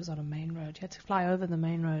intense. It was on a main road. You had to fly over the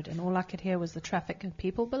main road, and all I could hear was the traffic and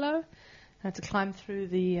people below. I had to climb through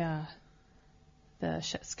the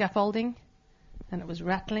scaffolding. And it was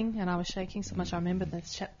rattling, and I was shaking so much. I remember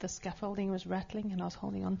the scaffolding was rattling, and I was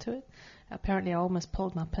holding on to it. Apparently, I almost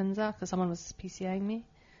pulled my pins out because someone was PCAing me.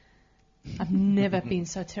 I've never been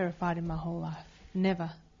so terrified in my whole life.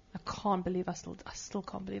 Never. I can't believe I still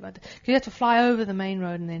can't believe I did. 'Cause you had to fly over the main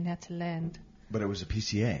road and then had to land. But it was a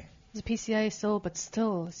PCA. It was a PCA still, but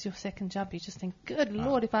still, it's your second jump. You just think, good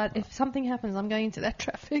Lord, if something happens, I'm going into that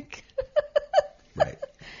traffic. Right.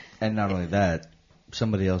 And not only that,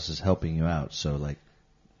 somebody else is helping you out, so like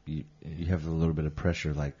you have a little bit of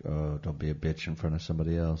pressure, like, oh, don't be a bitch in front of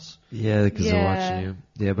somebody else. Yeah, because they're watching you.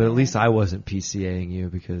 Yeah, but at least I wasn't PCAing you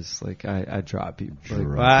because like I dropped people. Would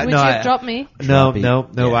you have dropped me? No.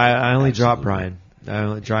 Yeah, I only dropped Brian.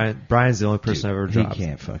 Brian's the only person I've ever dropped. He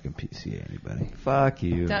can't fucking PCA anybody. Fuck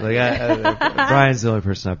you. Brian's the only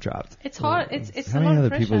person I've dropped. It's hard. It's how a many lot other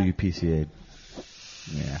of pressure. people you PCA'd?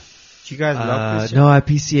 Yeah. Do you guys log this? No, I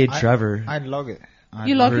PCA'd Trevor. I'd log it.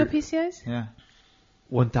 You log your PCAs? Yeah.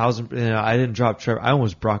 1,000. I didn't drop Trevor. I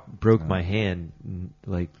almost broke my hand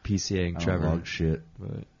like PCAing Trevor. Log shit.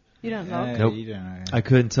 But you don't log? Nope. You don't know. I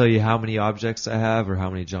couldn't tell you how many objects I have or how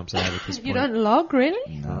many jumps I have at this point. You don't log,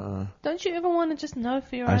 really? No. Don't you ever want to just know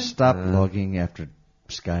for your own? I stopped logging after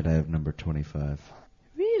skydive number 25.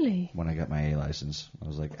 Really? When I got my A license, I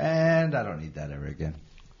was like, and I don't need that ever again.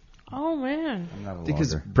 Oh man! I'm not a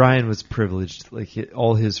because logger. Brian was privileged. Like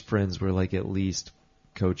all his friends were like at least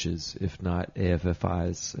coaches, if not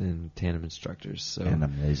AFFIs and tandem instructors. So and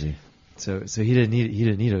I'm lazy. So he didn't need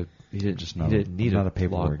a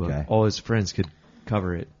paperwork logbook. guy. All his friends could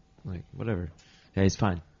cover it. Like whatever. Yeah, he's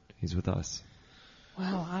fine. He's with us.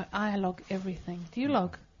 Wow, I log everything. Do you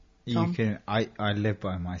log? Tom? You can. I live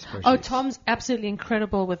by my spreadsheet. Oh, Tom's absolutely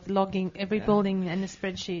incredible with logging every building in a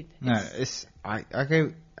spreadsheet. No, I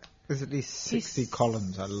go. There's at least 60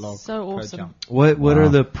 columns I log so per awesome. jump. What are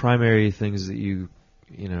the primary things that you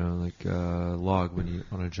log when you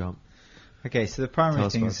on a jump? Okay, so the primary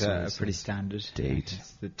things are pretty standard. Date.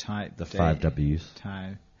 It's the type, the 5 W's.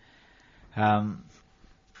 Time.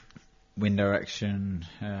 Wind direction.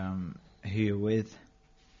 Who you're with.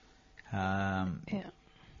 Yeah.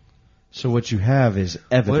 So what you have is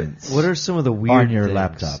evidence. What are some of the weird on your things?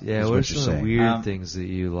 laptop? Yeah, what are some of the weird things that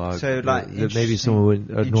you log? So like that maybe someone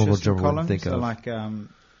a normal jumper wouldn't think so of. Like,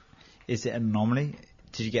 is it an anomaly?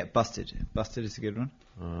 Did you get busted? Busted is a good one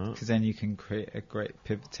because then you can create a great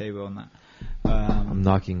pivot table on that. I'm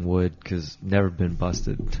knocking wood because never been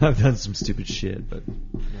busted. I've done some stupid shit, but never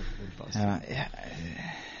been busted. Yeah,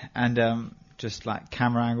 and just like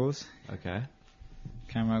camera angles. Okay.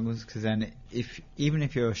 Camera angles, because then even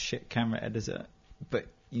if you're a shit camera editor, but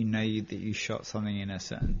you know that you shot something in a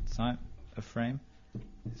certain type of frame,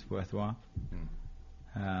 it's worthwhile.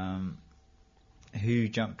 Who you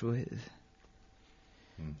jumped with.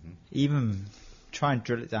 Even try and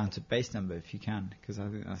drill it down to base number if you can, because I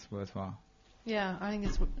think that's worthwhile. Yeah, I think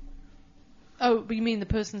it's. Oh, you mean the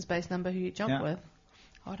person's base number who you jump with?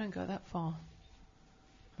 Oh, I don't go that far.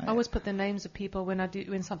 I always put the names of people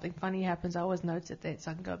when something funny happens. I always note it so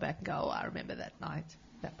I can go back and go, oh, I remember that night.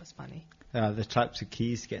 That was funny. The types of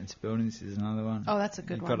keys to get into buildings is another one. Oh, that's a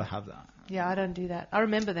good one. You've got to have that. Yeah, I don't do that. I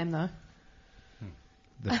remember them though.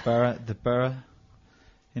 The borough.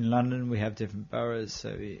 In London, we have different boroughs, so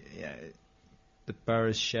the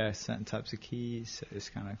boroughs share certain types of keys, so it's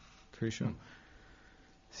kind of crucial.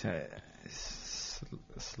 So it's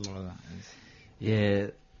a lot of that. Yeah.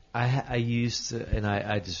 I used to, and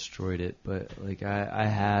I destroyed it, but like I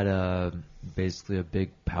had basically a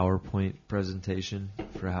big PowerPoint presentation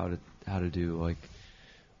for how to do like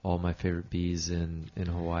all my favorite bees in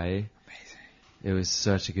Hawaii. Amazing. It was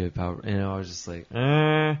such a good and I was just like,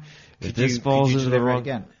 if this could falls you into the deliver it wrong.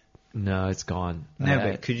 again? No, it's gone. No,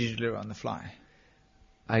 but could you deliver it on the fly?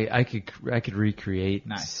 I could recreate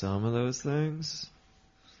Nice. some of those things,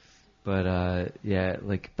 but yeah,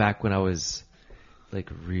 like back when I was like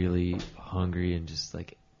really hungry and just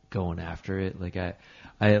like going after it, like I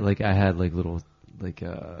had like little like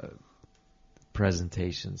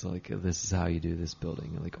presentations like this is how you do this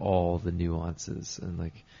building, and like all the nuances and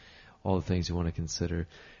like all the things you want to consider,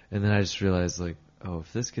 and then I just realized like, oh,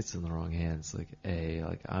 if this gets in the wrong hands, like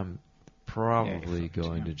I'm probably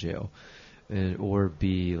going to jail. Or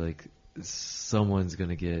B, like someone's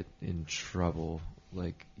gonna get in trouble,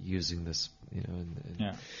 like using this, you know.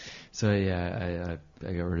 And so yeah,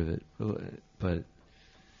 I got rid of it, but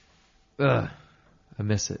I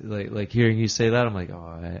miss it. Like hearing you say that, I'm like,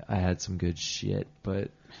 oh, I had some good shit,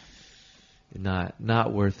 but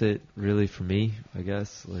not worth it really for me, I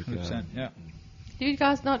guess. Like, 100%, yeah. Do you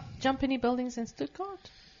guys not jump any buildings in Stuttgart?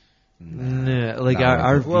 No, like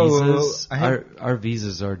our visas, our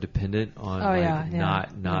visas are dependent on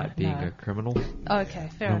not being a criminal. Okay,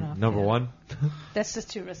 fair enough. Number one, that's just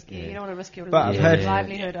too risky. You don't want to risk your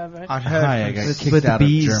livelihood over it. I got kicked out of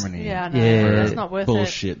Germany. Yeah, no, it's not worth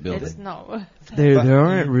bullshit it. building. It's not worth it. There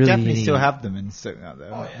aren't really definitely any, still have them in Stuttgart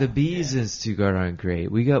though. The bees in Stuttgart aren't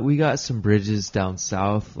great. We got some bridges down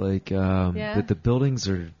south, like but the buildings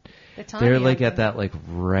are. They're like at that like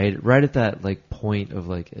right at that like point of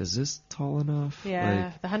like, is this tall enough? Yeah,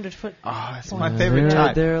 like, the 100-foot. Oh, it's my favorite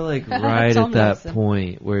type. They're like right at that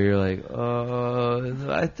point where you're like,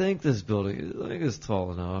 I think this building is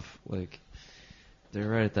tall enough. Like they're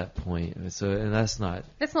right at that point. So and that's not.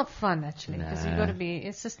 It's not fun actually because you've got to be.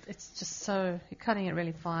 It's just so you're cutting it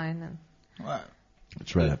really fine and. Well,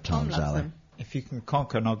 it's right up Tom's alley. If you can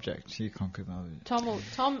conquer an object, you conquer the object. Tom will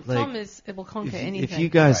conquer anything. If you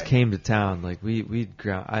guys came to town, like we'd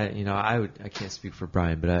ground. I can't speak for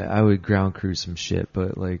Brian, but I would ground crew some shit.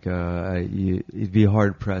 But like, you'd be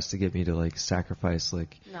hard pressed to get me to like sacrifice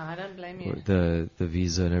like. No, I don't blame you. The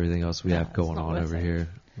visa and everything else we have going on over here.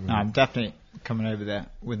 No, I'm definitely coming over there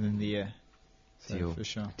within the year. So Deal. For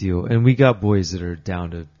sure. Deal. And we got boys that are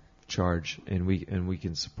down to charge, and we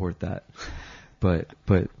can support that. But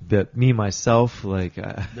me myself, like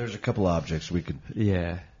there's a couple objects we could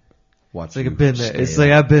watch. It's like I've been there. It's like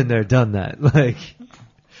I've been there, done that. Like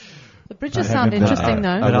the bridges sound interesting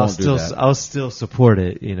though. But I'll still support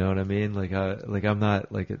it. You know what I mean? Like I'm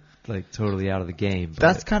not like totally out of the game. But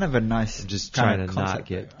that's kind of a nice. I'm just trying to not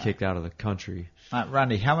get kicked out of the country.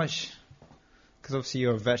 Randy, how much? Because obviously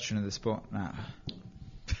you're a veteran of the sport now.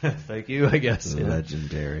 Thank you. I guess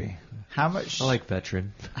legendary. How much? I like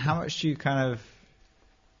veteran. How much do you kind of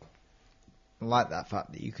like that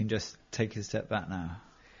fact that you can just take a step back now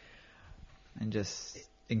and just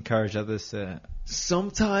encourage others to?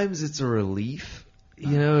 Sometimes it's a relief.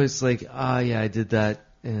 You know, it's like, I did that,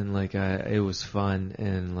 and like it was fun,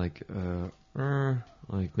 and like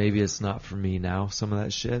maybe it's not for me now. Some of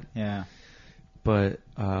that shit. Yeah. But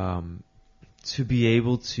to be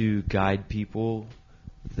able to guide people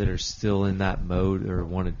that are still in that mode or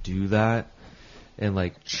want to do that and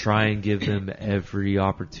like try and give them every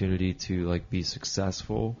opportunity to like be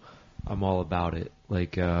successful, I'm all about it.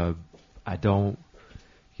 Like I don't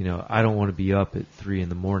want to be up at 3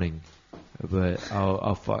 a.m, but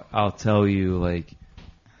I'll tell you like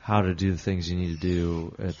how to do the things you need to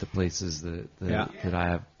do at the places that I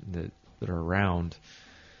have that are around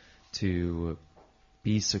to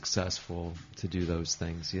be successful, to do those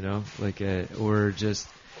things, you know, like or just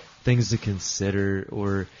things to consider,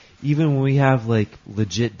 or even when we have like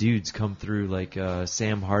legit dudes come through, like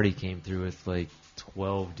Sam Hardy came through with like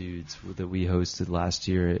 12 dudes that we hosted last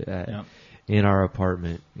year in our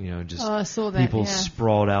apartment, you know, just I saw that, people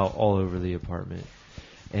sprawled out all over the apartment,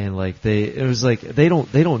 and like they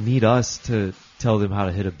don't need us to tell them how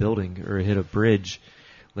to hit a building or hit a bridge,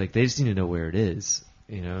 like they just need to know where it is.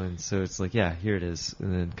 You know, and so it's like, yeah, here it is,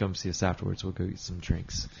 and then come see us afterwards. We'll go get some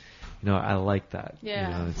drinks. You know, I like that. Yeah.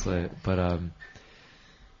 You know, it's like, but I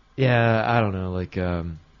don't know. Like,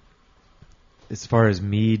 as far as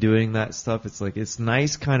me doing that stuff, it's like it's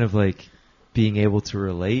nice, kind of like being able to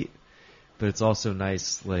relate, but it's also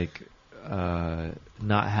nice, like,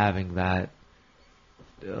 not having that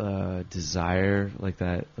desire like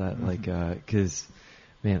that, like, because,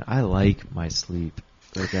 man, I like my sleep.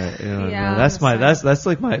 Like Yeah, that's I'm the same. that's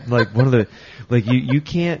like one of the like you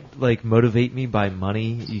can't like motivate me by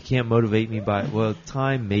money. You can't motivate me by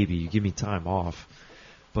time. Maybe you give me time off,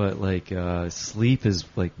 but like sleep is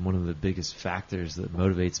like one of the biggest factors that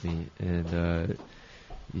motivates me. And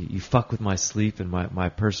you fuck with my sleep and my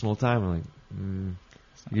personal time. I'm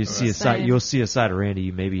like, you'll see a side of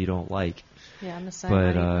Randy maybe you don't like. Yeah, I'm the same.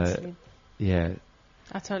 But yeah,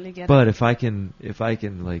 I totally get it. but if I can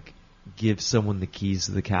like give someone the keys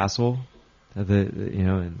to the castle,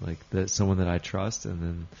 and like someone that I trust, and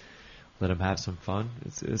then let them have some fun,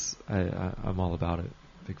 I'm all about it.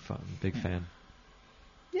 Big fan.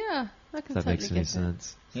 Yeah, I can If that totally makes get any that.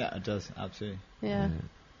 sense. Yeah, it does, absolutely. Yeah.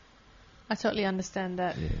 I totally understand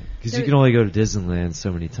that. Yeah, because you can only go to Disneyland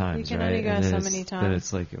so many times, You can right? only go And then so it's- many Then times.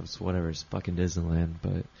 it's like it's whatever, it's fucking Disneyland.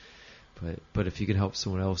 But if you can help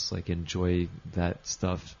someone else like enjoy that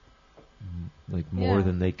stuff like more Yeah.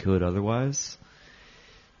 than they could otherwise,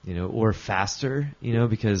 or faster,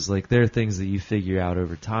 because like there are things that you figure out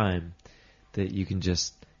over time that you can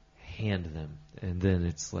just hand them, and then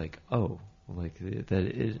it's like, oh, like that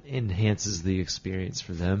it enhances the experience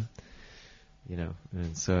for them.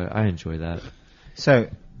 And so I enjoy that. So,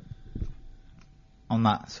 on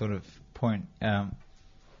that sort of point,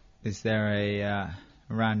 is there a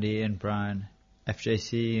Randy and Brian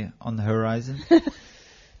FJC on the horizon?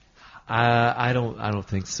 I don't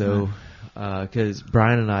think so, because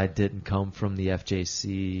Brian and I didn't come from the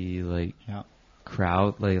FJC like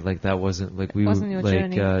crowd, like that wasn't like we Wasn't your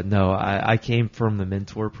like journey. no, I came from the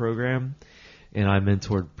mentor program, and I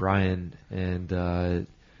mentored Brian, and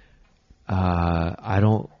I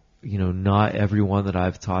don't, not everyone that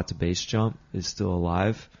I've taught to base jump is still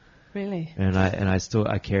alive. Really? And I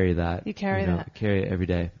carry that. You carry that. I carry it every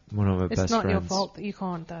day. One of my It's best not friends. your fault that you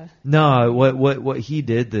can't, though. No, what he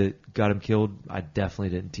did that got him killed, I definitely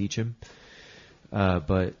didn't teach him.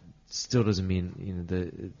 But still doesn't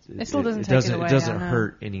mean It still doesn't take it away, It doesn't I know.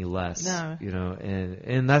 hurt any less. No.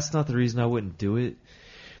 And that's not the reason I wouldn't do it.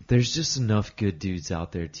 There's just enough good dudes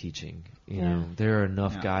out there teaching. There are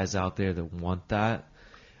enough guys out there that want that.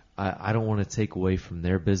 I don't want to take away from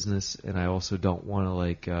their business, and I also don't want to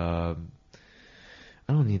like. I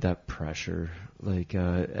don't need that pressure. Like,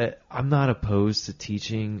 I'm not opposed to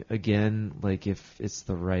teaching again. Like, if it's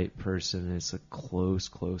the right person, it's a close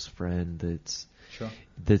friend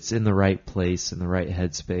that's in the right place, in the right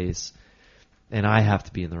headspace, and I have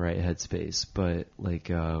to be in the right headspace. But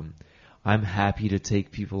like, I'm happy to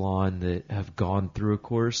take people on that have gone through a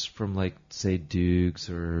course from, like, say,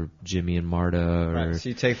 Dukes or Jimmy and Marta, or Right, so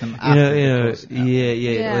you take them after the course.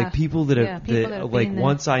 yeah, like people that have people that have like been there.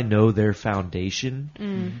 once I know their foundation,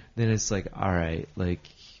 then it's like, all right, like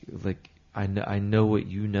I know what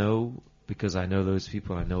you know because I know those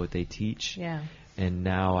people, I know what they teach, and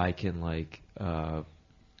now I can like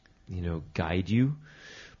guide you,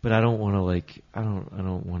 but I don't want to like I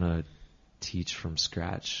don't want to teach from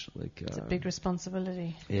scratch. Like It's a big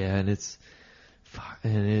responsibility. yeah, and it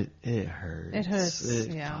hurts. It hurts.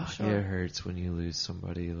 I'm sure. It hurts when you lose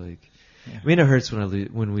somebody. Like, I mean, it hurts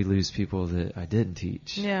when we lose people that I didn't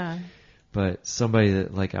teach. Yeah. But somebody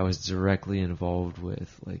that like I was directly involved with,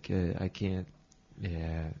 like I can't.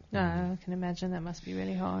 Yeah. No, I can imagine that must be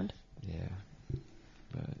really hard. Yeah.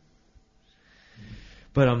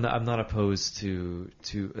 But I'm not opposed to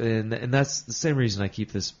and that's the same reason I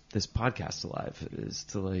keep this podcast alive, is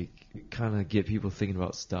to like kind of get people thinking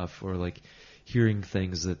about stuff, or like hearing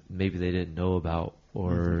things that maybe they didn't know about,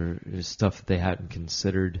 or stuff that they hadn't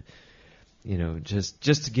considered,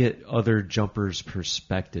 just to get other jumpers'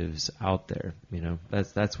 perspectives out there.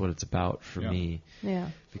 That's what it's about for me. Yeah.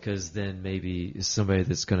 Because then maybe somebody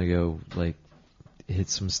that's going to go like hit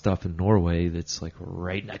some stuff in Norway that's like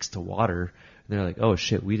right next to water, and they're like, oh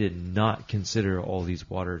shit, we did not consider all these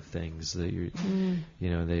water things that you're,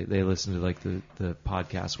 they listen to like the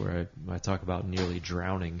podcast where I talk about nearly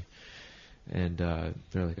drowning, and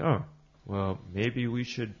they're like, oh, well, maybe we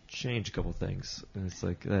should change a couple things. And it's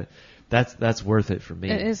like that's worth it for me.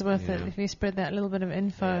 It is worth it if you spread that little bit of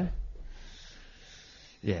info.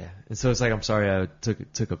 Yeah. And so it's like, I'm sorry I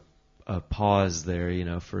took a pause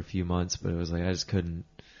there, for a few months, but it was like I just couldn't,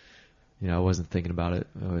 I wasn't thinking about it.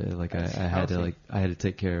 Like I had to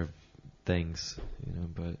take care of things,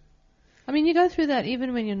 but I mean, you go through that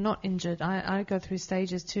even when you're not injured. I go through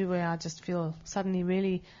stages too where I just feel suddenly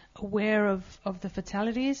really aware of the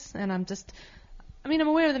fatalities, and I'm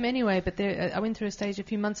aware of them anyway, but I went through a stage a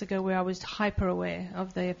few months ago where I was hyper aware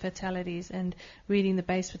of the fatalities and reading the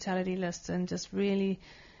base fatality lists and just really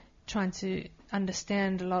trying to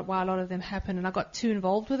understand why a lot of them happen, and I got too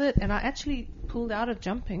involved with it, and I actually pulled out of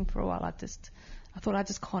jumping for a while. I thought, I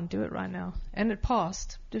just can't do it right now. And it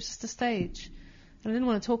passed. It was just a stage. I didn't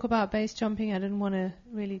want to talk about base jumping. I didn't want to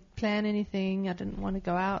really plan anything. I didn't want to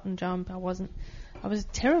go out and jump. I was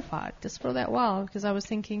terrified just for that while, because I was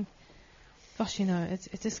thinking, gosh,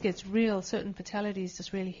 it just gets real. Certain fatalities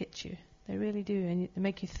just really hit you. They really do. And they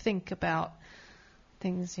make you think about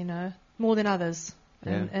things, more than others.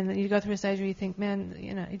 Yeah. And you go through a stage where you think, man,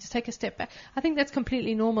 you just take a step back. I think that's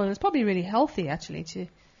completely normal, and it's probably really healthy, actually, to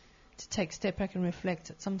take a step back and reflect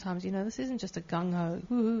that sometimes, this isn't just a gung-ho,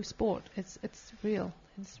 woo-hoo sport. It's real.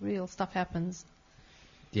 It's real. Stuff happens.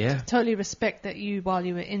 Yeah. Totally respect that you, while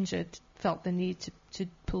you were injured, felt the need to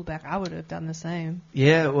pull back. I would have done the same.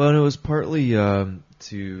 Yeah, well, it was partly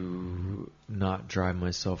to not drive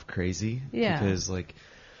myself crazy. Yeah. Because,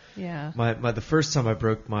 yeah. The first time I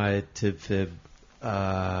broke my tib fib,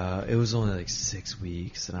 it was only 6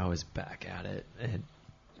 weeks, and I was back at it.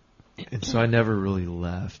 And so I never really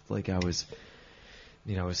left. I was,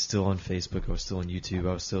 I was still on Facebook. I was still on YouTube.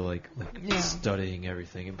 I was still studying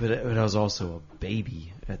everything. But I was also a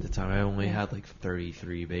baby at the time. I only had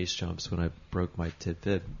 33 base jumps when I broke my tib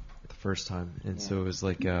fib the first time. And so it was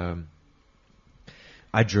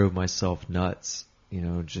I drove myself nuts,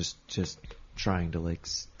 just trying to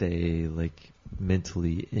stay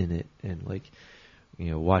mentally in it, and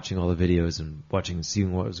watching all the videos and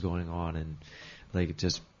seeing what was going on, and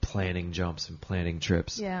just planning jumps and planning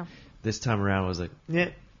trips. Yeah. This time around I was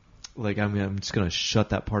I'm just gonna shut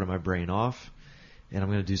that part of my brain off, and I'm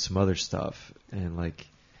gonna do some other stuff. And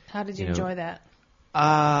how did you enjoy that?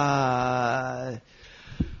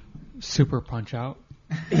 Super Punch Out.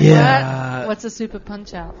 Yeah. What's a Super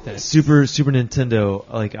Punch Out? Super Nintendo.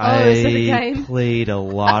 Is it a game? Played a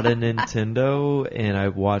lot of Nintendo, and I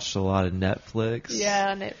watched a lot of Netflix.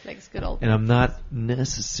 Yeah, Netflix, good old. And I'm not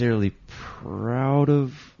necessarily proud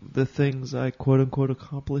of the things I quote unquote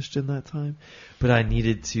accomplished in that time, but I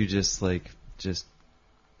needed to just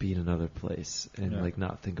be in another place and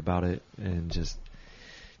not think about it, and just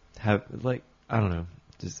have I don't know,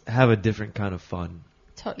 just have a different kind of fun.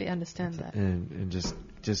 Totally understand that. And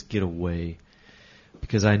just get away,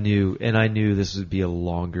 because I knew this would be a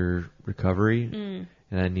longer recovery, and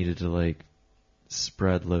I needed to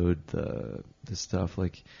spread load the stuff.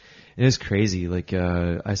 And it's crazy.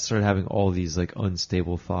 I started having all these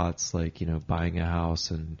unstable thoughts, buying a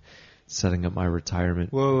house and setting up my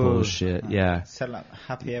retirement bullshit. Yeah. Setting up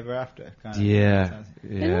happy ever after. Yeah.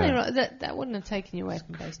 That wouldn't have taken you away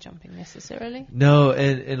from base jumping necessarily. No,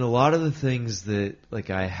 and a lot of the things that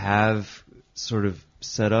I have sort of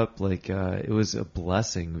set up, it was a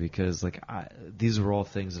blessing, because these were all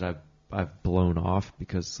things that I've blown off,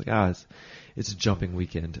 because it's a jumping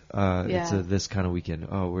weekend. It's this kind of weekend.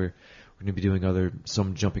 Oh, we're going to be doing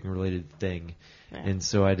some jumping related thing. Yeah. And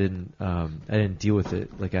so I didn't deal with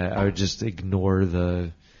it. I would just ignore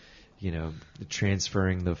the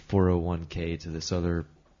transferring the 401k to this other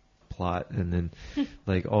plot, and then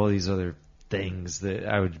all these other things that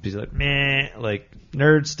I would be meh,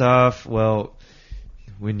 nerd stuff. Well,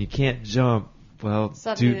 when you can't jump,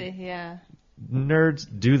 suddenly, nerds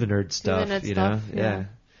do the nerd stuff, Yeah.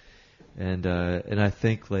 And I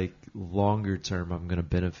think longer term, I'm going to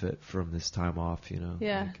benefit from this time off,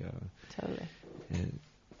 Yeah, totally. And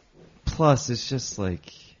plus, it's just I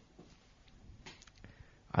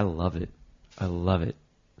love it.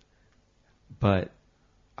 But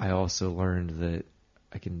I also learned that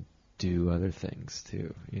I can do other things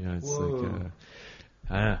too. It's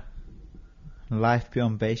life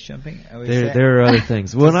beyond base jumping. There are other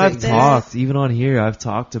things. Well, I've talked, even on here, I've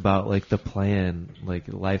talked about the plan,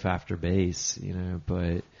 life after base,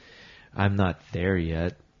 but I'm not there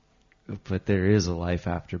yet. But there is a life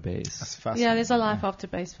after base. Yeah, there's a life after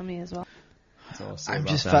base for me as well. I'm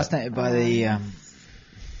just fascinated by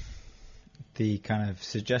the kind of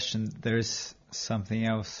suggestion that there is something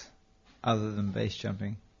else other than base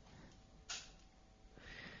jumping.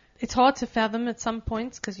 It's hard to fathom at some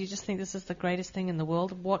points, because you just think this is the greatest thing in the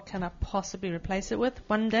world. What can I possibly replace it with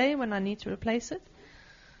one day when I need to replace it?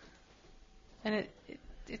 And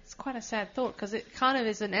it's quite a sad thought, because it kind of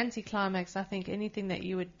is an anticlimax. I think anything that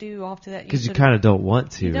you would do after that, because you kind of don't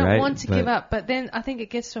want to, you don't right? want to give up. But then I think it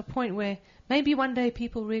gets to a point where maybe one day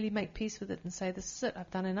people really make peace with it and say, "This is it.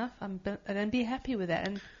 I've done enough." And be happy with that.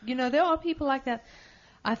 And there are people like that.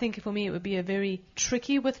 I think for me it would be a very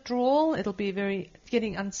tricky withdrawal. It'll be very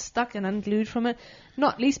getting unstuck and unglued from it.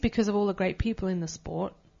 Not least because of all the great people in the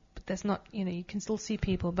sport. But that's not, you can still see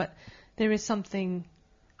people. But there is something.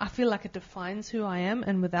 I feel like it defines who I am,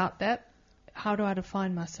 and without that, how do I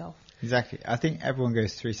define myself? Exactly. I think everyone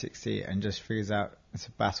goes 360 and just figures out it's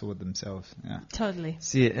a battle with themselves. Yeah. Totally.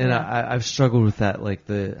 See, and I've struggled with that,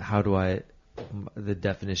 how do I the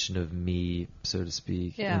definition of me, so to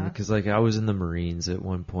speak. Yeah. Because like I was in the Marines at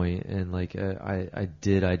one point, and like I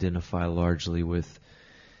did identify largely with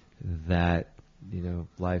that,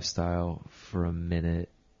 lifestyle for a minute,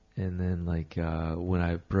 and then like when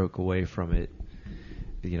I broke away from it,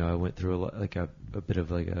 I went through a bit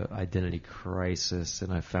of like a identity crisis,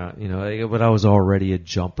 and I found, but I was already a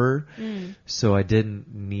jumper, so I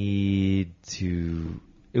didn't need to.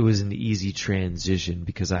 It was an easy transition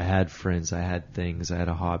because I had friends, I had things, I had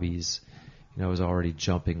hobbies. I was already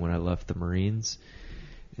jumping when I left the Marines,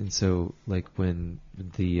 and so like when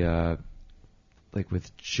the like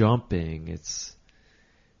with jumping, it's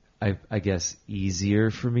I guess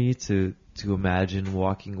easier for me to imagine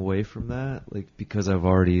walking away from that, like because I've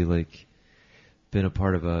already like been a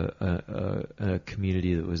part of a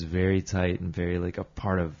community that was very tight and very like a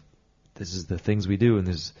part of, this is the things we do, and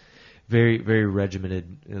there's very, very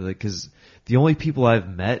regimented, like, because the only people I've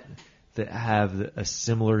met that have a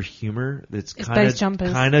similar humor that's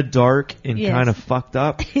kind of dark and kind of fucked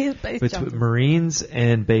up, between Marines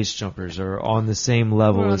and base jumpers are on the same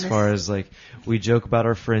level as far as like we joke about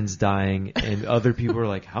our friends dying, and other people are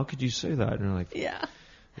like, "How could you say that?" And they're like, "Yeah."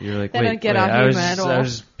 You're like, "Wait, don't get our humor at all. I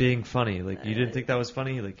was just being funny. Like, you didn't think that was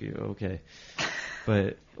funny? Like, okay."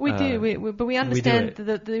 But we do, but we understand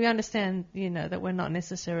that we understand, that we're not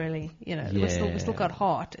necessarily, we still got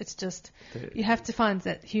heart. It's just you have to find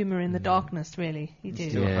that humor in the darkness. Really, you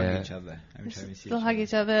do. Still hug each other. Still hug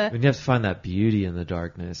each other. And you have to find that beauty in the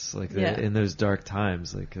darkness, like in those dark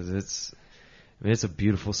times, like because it's a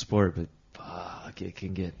beautiful sport, but fuck, it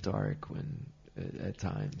can get dark at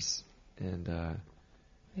times, and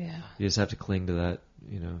you just have to cling to that,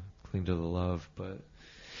 cling to the love, but.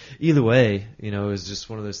 Either way, it was just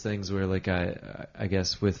one of those things where, like, I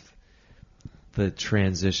guess with the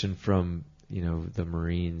transition from, the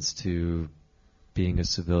Marines to being a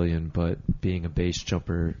civilian, but being a base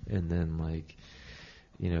jumper, and then, like,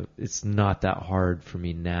 it's not that hard for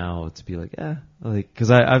me now to be like, because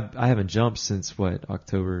I haven't jumped since,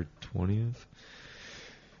 October 20th?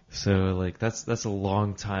 So, like, that's a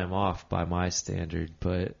long time off by my standard,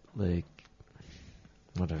 but, like,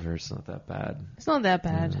 whatever, it's not that bad. It's not that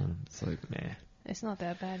bad. It's like, meh. It's not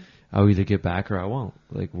that bad. I'll either get back or I won't.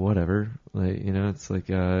 Like, whatever. Like, it's like,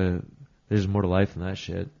 there's more to life than that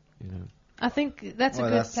shit, I think that's a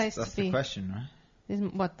good place to be. That's the question,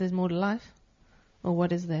 right? There's more to life? Or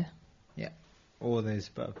what is there? Yeah. Or there's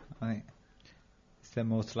both. I think. Is there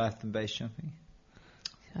more to life than base jumping?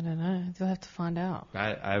 I don't know. You'll have to find out.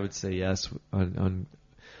 I would say yes,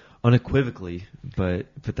 unequivocally, but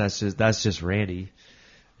that's just Randy.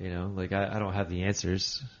 Like I don't have the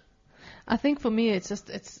answers. I think for me,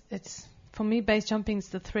 it's for me, base jumping's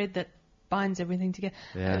the thread that binds everything together.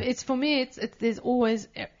 Yeah. It's for me, there's always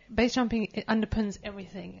base jumping. It underpins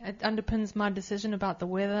everything. It underpins my decision about the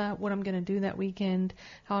weather, what I'm going to do that weekend,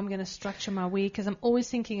 how I'm going to structure my week, because I'm always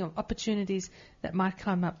thinking of opportunities that might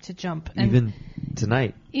come up to jump. And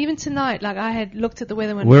even tonight, like I had looked at the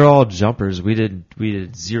weather when we're all jumpers. We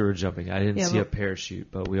did zero jumping. I didn't see a parachute,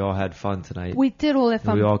 but we all had fun tonight. We did all have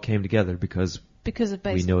fun. We all came together because of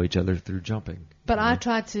base. We know each other through jumping. But I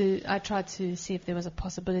tried to see if there was a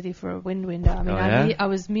possibility for a wind window. I mean, I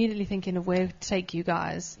was immediately thinking of where to take you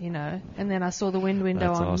guys, and then I saw the wind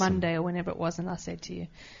window on Monday or whenever it was, and I said to you,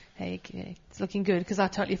 hey, it's looking good, because I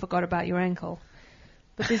totally forgot about your ankle.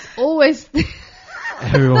 But there's always...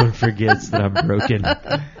 Everyone forgets that I'm broken.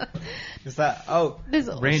 Is that...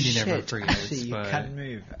 Randy never forgets. Actually, you can't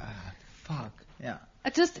move. Fuck. Yeah.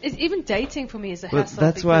 It's even dating for me is a hassle. But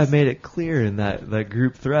that's why I made it clear in that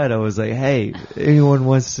group thread. I was like, hey, anyone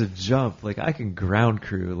wants to jump, like, I can ground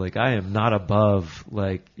crew. Like, I am not above,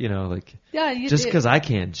 like, just because I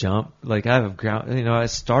can't jump. Like, I have ground, I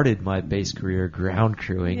started my base career ground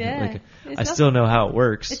crewing. Yeah. Like, I still know how it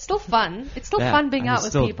works. It's still fun. It's still fun being out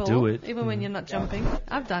with people. Do it. Even when you're not jumping.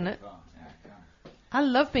 I've done it. I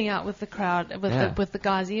love being out with the crowd, with the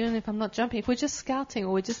guys, even if I'm not jumping. If we're just scouting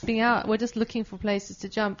or we're just being out, we're just looking for places to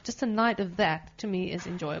jump. Just a night of that, to me, is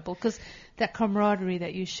enjoyable, because that camaraderie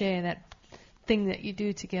that you share, that thing that you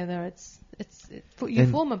do together, you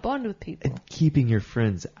form a bond with people. And keeping your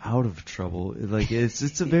friends out of trouble, like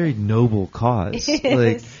it's a very noble cause.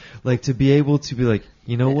 Like to be able to be like,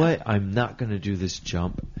 you know what, I'm not going to do this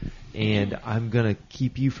jump, and I'm going to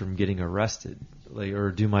keep you from getting arrested, like, or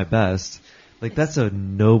do my best. Like, that's a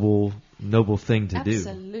noble thing to do.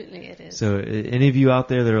 Absolutely it is. So any of you out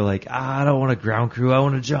there that are like, I don't want to ground crew, I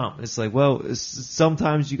want to jump. It's like, well,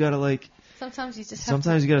 sometimes you got to, like... Sometimes you just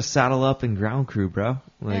Sometimes you got to saddle up and ground crew, bro.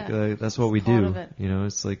 Like, that's what we do. Of it.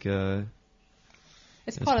 It's like...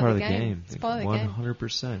 it's part of the game. It's part of the game.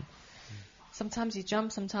 100%. sometimes you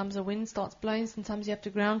jump, sometimes the wind starts blowing, sometimes you have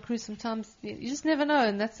to ground cruise, sometimes you just never know,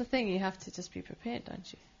 and that's the thing. You have to just be prepared, don't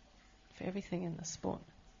you, for everything in the sport.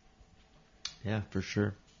 Yeah, for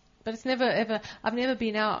sure. But it's never ever. I've never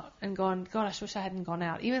been out and gone, God, I wish I hadn't gone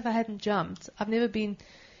out. Even if I hadn't jumped, I've never been.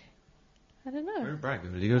 I don't know. Where did Brian go?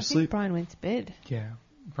 Did he go to I think sleep? Brian went to bed. Yeah,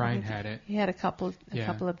 Brian had it. He had a couple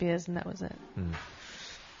of beers, and that was it.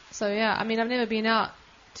 So yeah, I mean, I've never been out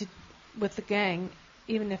with the gang,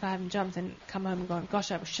 even if I haven't jumped, and come home and gone,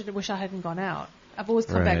 gosh, I wish I hadn't gone out. I've always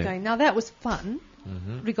come back going, now that was fun,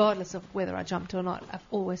 regardless of whether I jumped or not. I've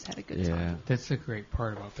always had a good time. That's the great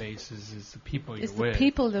part about base is the people you're It's with. the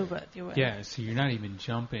people that you're with. Yeah, so you're not even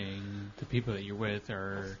jumping. The people that you're with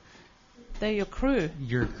are... They're your crew.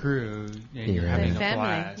 Your crew, and you're having a family,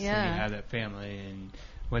 blast, yeah. and you have that family, and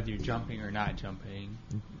whether you're jumping or not jumping,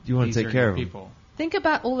 You want to these take are care your of them. people. Think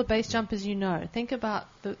about all the base jumpers you know. Think about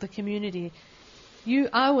the community.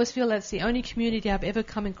 I always feel that's the only community I've ever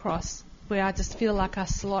come across where I just feel like I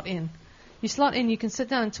slot in. You slot in, you can sit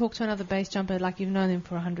down and talk to another base jumper like you've known them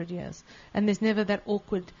for 100 years. And there's never that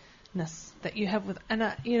awkwardness that you have with... And,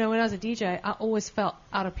 when I was a DJ, I always felt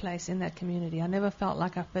out of place in that community. I never felt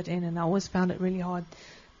like I fit in, and I always found it really hard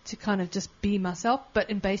to kind of just be myself. But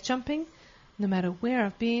in base jumping, no matter where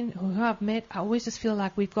I've been or who I've met, I always just feel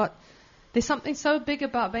like we've got... There's something so big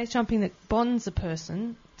about base jumping that bonds a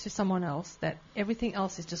person to someone else that everything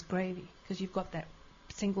else is just gravy, because you've got that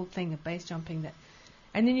single thing of base jumping that...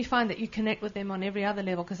 And then you find that you connect with them on every other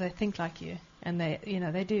level because they think like you, and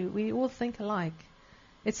they do. We all think alike.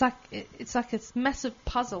 It's like a massive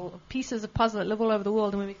puzzle of pieces of puzzle that live all over the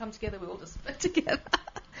world, and when we come together, we all just fit together.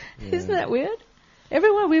 Isn't that weird?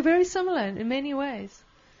 Everyone, we're very similar in many ways.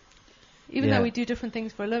 Even though we do different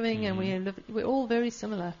things for a living, and we're all very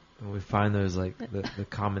similar. And we find those like the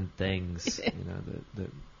common things,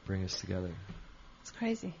 that bring us together. It's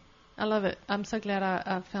crazy. I love it. I'm so glad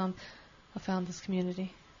I found this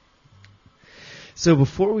community. So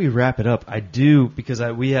before we wrap it up, because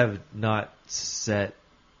we have not set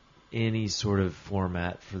any sort of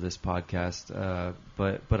format for this podcast,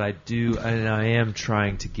 but I do, and I am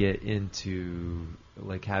trying to get into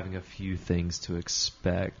like having a few things to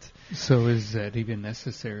expect. So is that even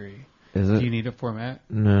necessary? Is it? Do you need a format?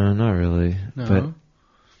 No, not really. No.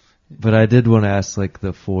 But I did want to ask like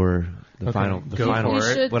the final,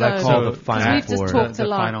 should, what I call though, the final we've just four. talked The a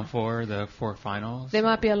lot. final four, the four finals. There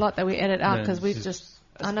might be a lot that we edit out No, because we've just-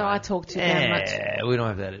 I know I talk too damn much. We don't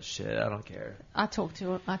have to edit shit. I don't care. I talk too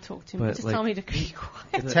much. But, Just like- tell me to be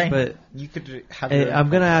quiet. Etain, you could have. Hey, your I'm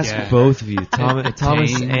going to ask Yeah. both of you, Thomas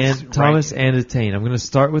Etain's and right. Etain. I'm going to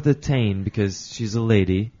start with Etain because she's a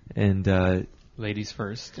lady, and Ladies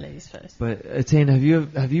first. Ladies first. but Etain,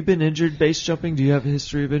 have you been injured base jumping? Do you have a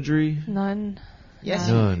history of injury? None. Yes,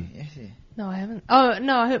 None. yes. No, I haven't. Oh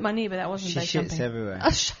no, I hurt my knee, but that wasn't She base shits jumping. everywhere. Oh,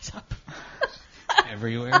 shut up.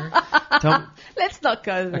 Everywhere. Let's not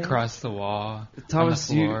go there. Across the wall. Thomas,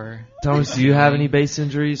 on the floor. Thomas, do you have any base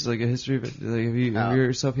injuries? Like a history of it? Like, have you hurt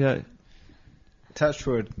yourself yet? Touch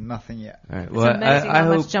wood, nothing yet. All right. It's Well, amazing I how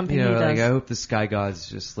much hope jumping you know, he like does. I hope the sky gods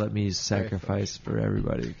just let me sacrifice for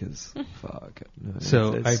everybody because fuck. No,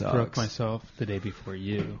 So it I sucks. broke myself the day before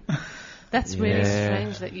you. That's really Yeah.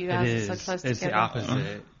 strange that you guys It are is. so close It's together. the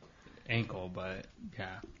opposite ankle, but yeah.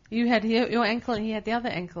 You had your ankle and he had the other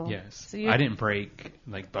ankle. Yes. So you, I didn't break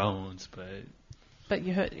like bones, But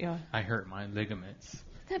you hurt your. I hurt my ligaments.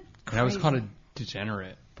 That And I was crazy. called a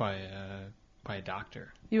degenerate by a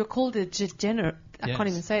doctor. You were called a degenerate. I Yes. can't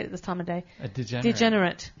even say it at this time of day. A degenerate.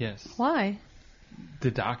 Degenerate. Yes. Why?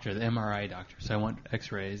 The doctor, the MRI doctor. So I went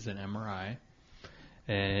X-rays and MRI.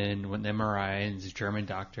 And when the MRI, and this German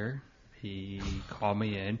doctor, he called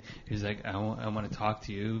me in. He was like, I want to talk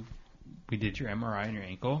to you. We did your MRI on your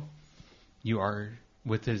ankle. You are,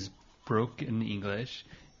 with his broken English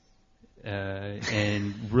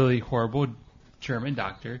and really horrible German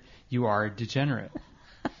doctor, you are degenerate.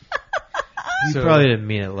 You So- probably didn't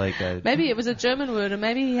mean it like a. Maybe it was a German word, or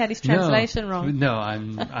maybe he had his translation wrong. No,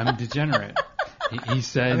 I'm degenerate. he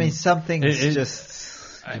said. I mean, some things It-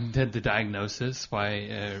 just. I had the diagnosis by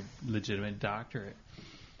a legitimate doctorate.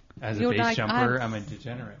 As a You're base jumper, I've- I'm a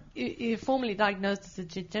degenerate. You're formally diagnosed as a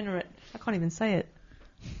degenerate. I can't even say it.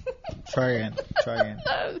 Try again.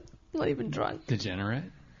 No, not even drunk. Degenerate?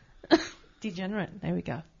 Degenerate. There we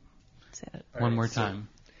go. Said it. One more time.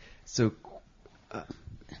 So,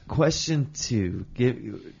 question 2.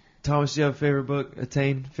 Thomas, do you have a favorite book?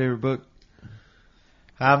 Etain, favorite book?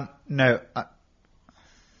 No.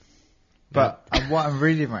 But what I'm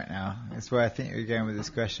reading right now is where I think you're going with this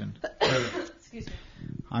question. Excuse me.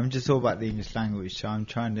 I'm just all about the English language, so I'm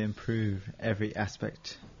trying to improve every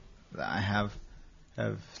aspect that I have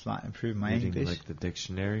of like improving my Reading English. like the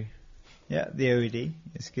dictionary, Yeah, the OED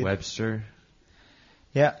is good. Webster.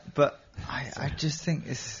 Yeah, but I just think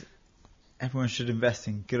everyone should invest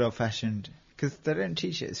in good old fashioned, because they don't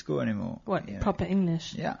teach it at school anymore. What, you know. proper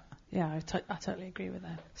English? Yeah. Yeah, I totally agree with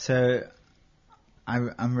that. So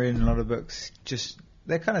I'm reading a lot of books. Just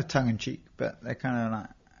they're kind of tongue in cheek, but they're kind of like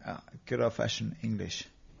good old fashioned English.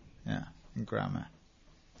 Yeah, and grammar.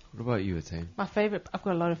 What about you, Etain? I've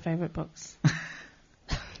got a lot of favorite books.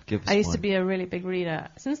 Give us I used one. to be a really big reader.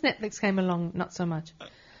 Since Netflix came along, not so much.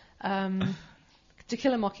 To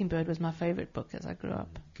Kill a Mockingbird was my favorite book as I grew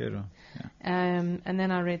up. Good one. Yeah. And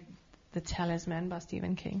then I read The Talisman by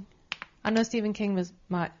Stephen King. I know Stephen King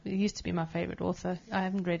used to be my favorite author. I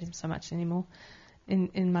haven't read him so much anymore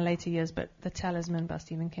in my later years, but The Talisman by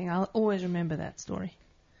Stephen King, I'll always remember that story.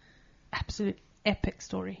 Absolute epic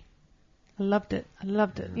story. I loved it.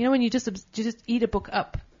 You know, when you just eat a book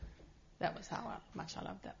up, that was how much I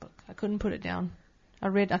loved that book. I couldn't put it down. I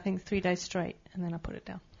read, I think, 3 days straight, and then I put it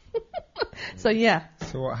down. So, yeah.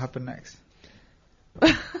 So what happened next?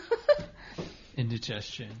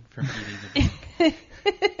 Indigestion from eating the book.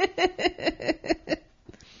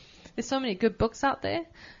 There's so many good books out there.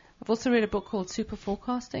 I've also read a book called Super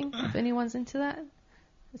Forecasting, if anyone's into that.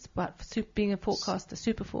 It's about being a forecaster,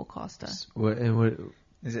 super forecaster. What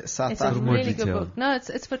Is it South It's a Africa? more really good detail. book. No,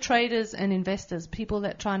 it's for traders and investors, people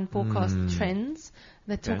that try and forecast trends.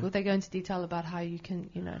 They go into detail about how you can,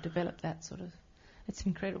 develop that sort of. It's an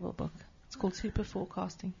incredible book. It's called Super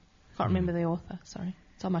Forecasting. Can't remember the author. Sorry,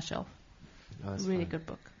 it's on my shelf. Oh, that's Really fine. good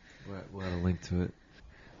book. We'll have a link to it.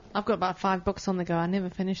 I've got about 5 books on the go. I never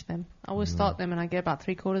finish them. I always start them and I get about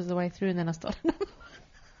 3/4 of the way through and then I start another.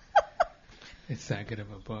 It's that good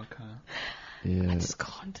of a book, huh? Yeah. I just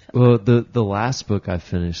can't. Well, the last book I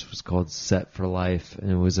finished was called Set for Life,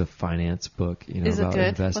 and it was a finance book. Is it about good?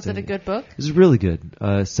 investing. Was it a good book? It was really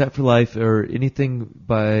good. Set for Life, or anything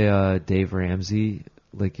by Dave Ramsey.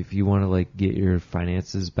 Like, if you want to get your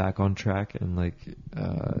finances back on track and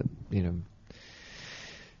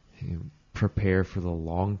prepare for the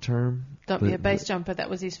long term. Don't be a base jumper. That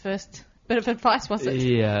was his first bit of advice, was it?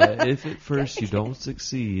 Yeah, if at first you don't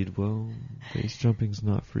succeed, well, base jumping's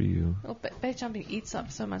not for you. Well, base jumping eats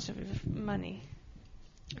up so much of your money.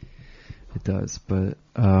 It does, but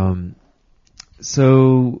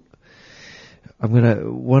so I'm gonna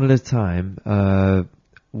one at a time.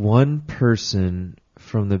 One person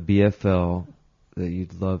from the BFL that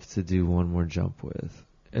you'd love to do one more jump with,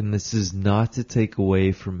 and this is not to take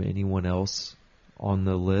away from anyone else on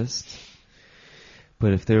the list.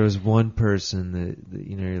 But if there was one person that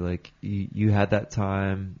you had that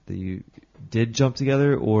time that you did jump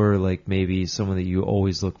together, or maybe someone that you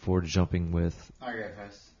always look forward to jumping with. I'll go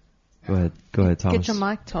first. Go ahead, Thomas. Get your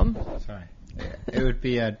mic, Tom. Sorry. It would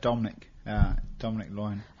be Dominic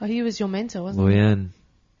Loyan. Oh, he was your mentor, wasn't Loyan.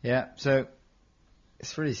 Yeah, so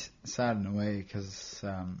it's really sad in a way because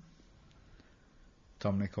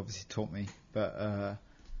Dominic obviously taught me, but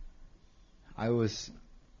I always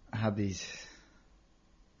had these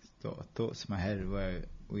thoughts in my head where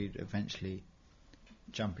we'd eventually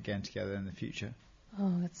jump again together in the future.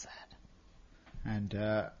 Oh, that's sad. And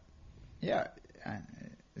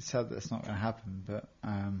it's sad that it's not going to happen, but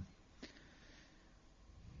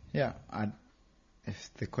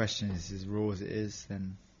if the question is as raw as it is,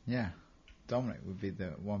 then Dominic would be the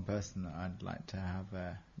one person that I'd like to have,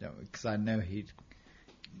 because I know he'd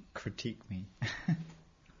critique me.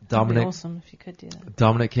 That'd be awesome if you could do that.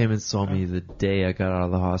 Dominic came and saw me the day I got out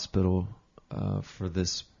of the hospital for the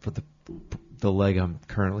leg I'm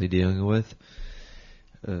currently dealing with,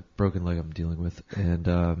 broken leg I'm dealing with, and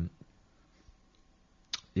I'm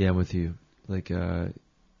with you. That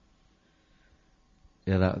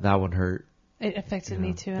one hurt. It affected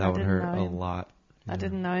me too. And That I one didn't hurt know a him. lot. I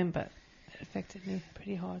didn't know him, but it affected me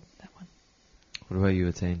pretty hard. That one. What about you,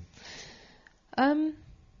 Etain?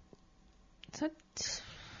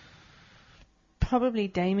 Probably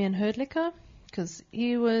Damien Herdlicker, because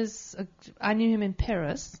I knew him in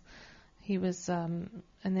Paris. He was, and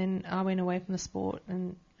then I went away from the sport,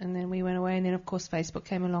 and then we went away, and then of course Facebook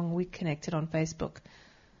came along. We connected on Facebook,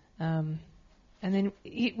 and then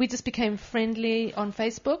we just became friendly on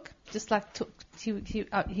Facebook. Just like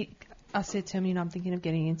I said to him, I'm thinking of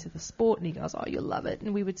getting into the sport, and he goes, "Oh, you'll love it."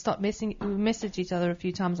 And we would start message each other a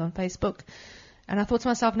few times on Facebook. And I thought to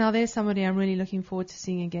myself, now there's somebody I'm really looking forward to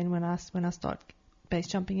seeing again when I start base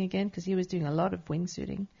jumping again, because he was doing a lot of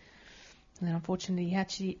wingsuiting. And then unfortunately, I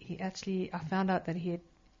found out that he had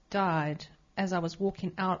died as I was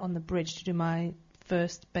walking out on the bridge to do my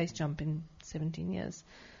first base jump in 17 years.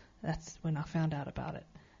 That's when I found out about it.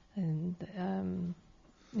 And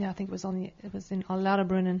Yeah, I think it was in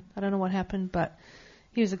Lauterbrunnen. I don't know what happened, but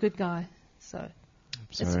he was a good guy. So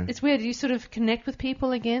it's weird. You sort of connect with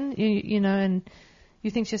people again, you know, and you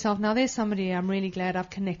think to yourself, now there's somebody I'm really glad I've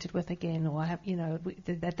connected with again, or I have, you know,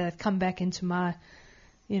 that come back into my,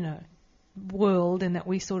 you know, world, and that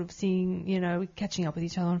we sort of seeing, you know, catching up with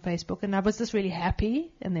each other on Facebook. And I was just really happy,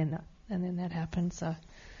 and then that happened. So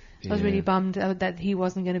I was really bummed that he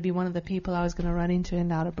wasn't going to be one of the people I was going to run into in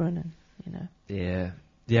Lauterbrunnen, you know. Yeah.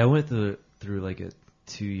 Yeah, I went through like a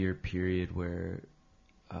 2-year period where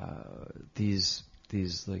these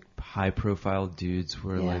like high profile dudes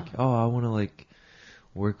were like, oh, I want to like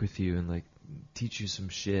work with you and like teach you some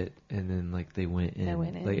shit, and then like they went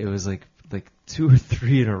in. Like it was like 2 or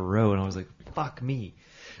 3 in a row, and I was like, fuck me,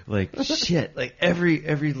 like shit, like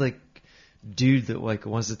every like dude that like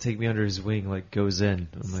wants to take me under his wing like goes in.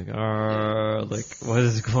 I'm like, like what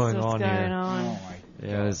is going on here? Oh my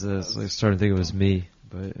God. I was like starting to think it was me,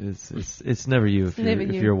 but it's never you if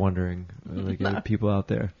you're wondering. Like people out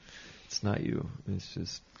there, it's not you. It's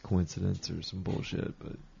just coincidence or some bullshit.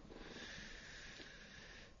 But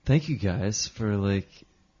thank you guys for like,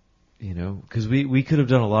 you know, because we could have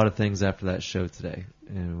done a lot of things after that show today,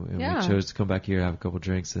 and we chose to come back here, have a couple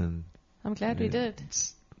drinks, and I'm glad we did.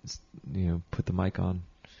 You know, put the mic on.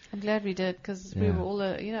 I'm glad we did, because we were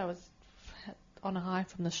all, you know, it was on a high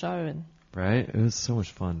from the show, and right, it was so much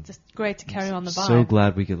fun. Just great to carry on the vibe. So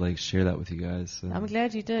glad we could like share that with you guys. I'm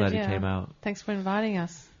glad you did. Glad it came out. Thanks for inviting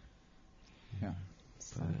us. Yeah.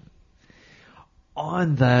 But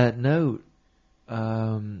on that note,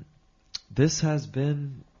 this has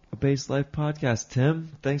been a Base Life podcast. Tim,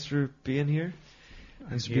 thanks for being here.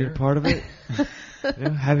 Thanks for being a part of it.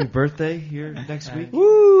 Happy birthday here next week.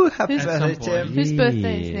 Woo! Happy birthday, Tim. Whose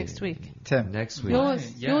birthday is next week? Tim. Next week.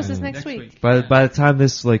 Yours is next week. By the time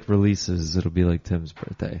this like releases, it'll be like Tim's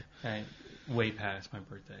birthday. Right. Way past my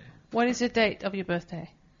birthday. What is the date of your birthday?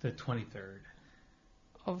 The 23rd.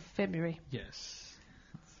 Of February. Yes.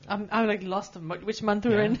 I'm like lost of which month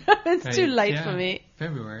we're in. It's too late for me.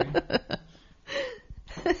 February.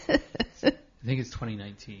 I think it's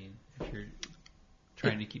 2019, if you're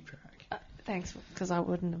trying to keep track. Thanks, because I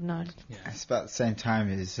wouldn't have known. Yeah. It's about the same time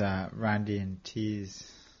as Randy and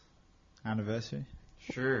T's anniversary.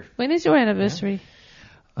 Sure. When is your anniversary?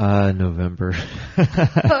 November.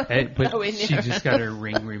 But she just got her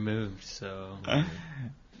ring removed, so.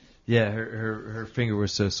 Yeah, her finger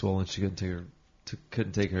was so swollen she couldn't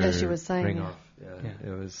take her she was saying ring that. off. Yeah,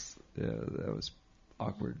 it was. Yeah, that was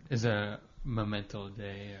awkward. It's a memento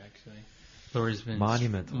day, actually. Laura's been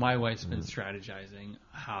monumental. My wife's been strategizing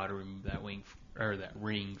how to remove that that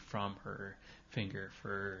ring from her finger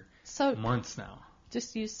for months now.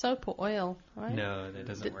 Just use soap or oil, right? No, that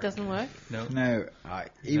doesn't work. Doesn't work? No, I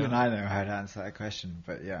know how to answer that question,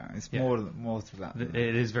 but it's more to that.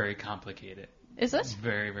 It is very complicated. Is it? It's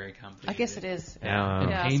very, very complicated. I guess it is. And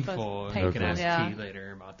painful. I suppose. You can ask T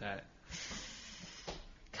later about that.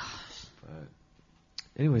 Gosh. But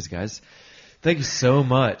anyways, guys, thank you so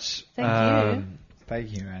much. Thank you.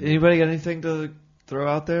 Thank you, man. Anybody got anything to throw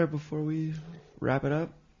out there before we wrap it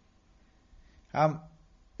up?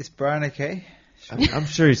 Is Brian okay? I'm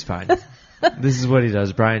sure he's fine. This is what he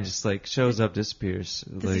does. Brian just like shows up, disappears.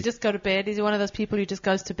 Does he just go to bed? Is he one of those people who just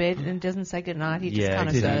goes to bed and doesn't say goodnight? He just kind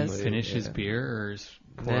of Did goes. he finish his beer, or is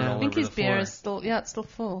I think his beer is still it's still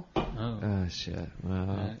full. Oh shit! Well,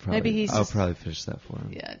 I'll probably finish that for him.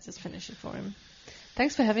 Yeah, just finish it for him.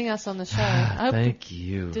 Thanks for having us on the show. I hope Thank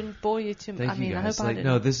you. Didn't bore you too much. I mean, I hope I didn't.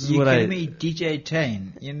 No, this is you what can meet DJ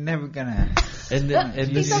Etain. You're never gonna. and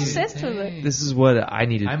he's obsessed with it. This is what I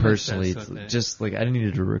needed personally. Just like I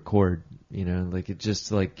needed to record, you know, like it just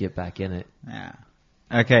to like get back in it. Yeah.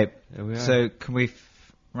 Okay. So can we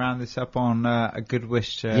round this up on a good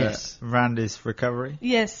wish to Randy's recovery?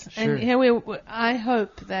 Yes, sure. And here I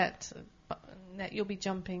hope that you'll be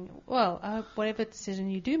jumping. Well, I hope whatever decision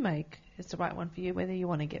you do make is the right one for you. Whether you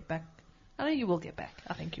want to get back, I know you will get back.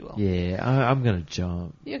 I think you will. Yeah, I'm gonna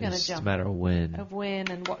jump. You're gonna jump. It's a matter of when. Of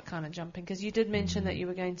when and what kind of jumping? Because you did mention that you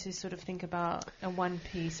were going to sort of think about a one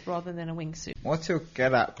piece rather than a wingsuit. What's your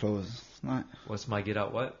get out clause? Like, what's my get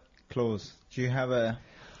out what clause? Do you have a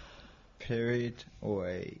period or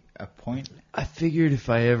a point? I figured if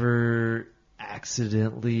I ever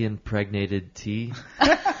accidentally impregnated T,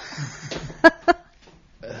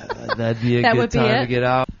 that'd be a good time to get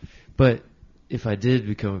out. But if I did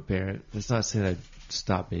become a parent, that's not saying I'd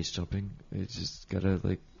stop base jumping. I just gotta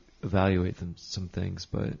like evaluate some things.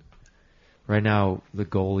 But right now the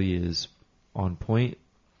goalie is on point,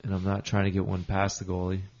 and I'm not trying to get one past the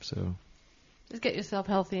goalie. So just get yourself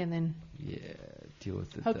healthy, and then deal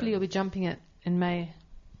with it. Hopefully, you'll be jumping it in May.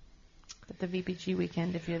 at the VBG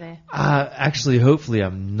weekend if you're there? Actually, hopefully,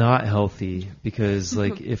 I'm not healthy because,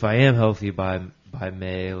 like, if I am healthy by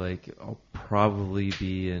May, like, I'll probably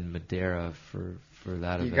be in Madeira for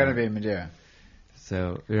that event. You're going to be in Madeira.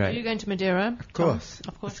 So, right. Are you going to Madeira? Of course.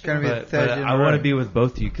 Of course. It's going to be the But third in I a want row. to be with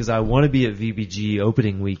both of you because I want to be at VBG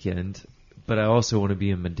opening weekend, but I also want to be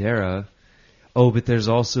in Madeira. Oh, but there's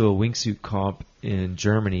also a wingsuit comp in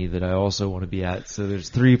Germany that I also want to be at. So there's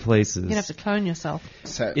 3 places. You're going to have to clone yourself.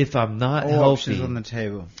 So If I'm not all options healthy, on the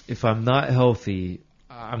table. if I'm not healthy,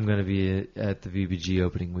 I'm going to be at the VBG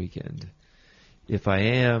opening weekend. If I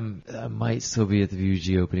am, I might still be at the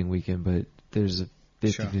VBG opening weekend, but there's a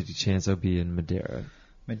 50-50 chance I'll be in Madeira.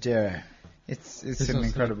 Madeira. It's an also-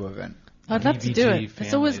 incredible event. I'd love to do it.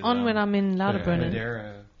 It's always on when I'm in Lauterbrunnen.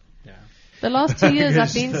 Madeira. Yeah. The last 2 years,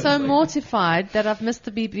 I've been so mortified that I've missed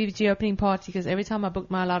the BBG opening party because every time I booked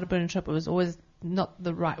my Lauterbrunnen trip, it was always not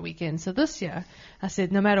the right weekend. So this year, I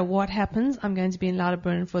said, no matter what happens, I'm going to be in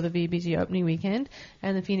Lauterbrunnen for the VBG opening weekend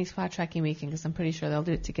and the Phoenix Fire tracking weekend because I'm pretty sure they'll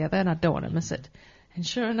do it together and I don't want to miss it. And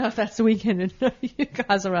sure enough, that's the weekend and you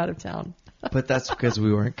guys are out of town. But that's because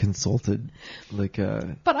we weren't consulted. Like,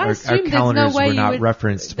 But I our assume there's no calendars way were you not would-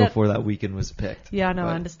 referenced that- before that weekend was picked. Yeah, no, I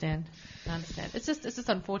But- understand. It's just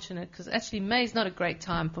unfortunate because actually May's not a great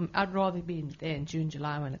time. I'd rather be there in June,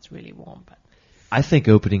 July when it's really warm. But I think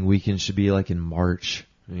opening weekend should be like in March.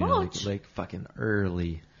 You know, March? like fucking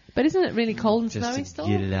early. isn't it really cold and Just snowy to still?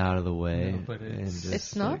 get it out of the way. No, but and it's- just,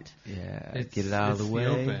 It's not? like, yeah, It's, get it out of the way.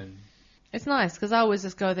 Open. It's nice because I always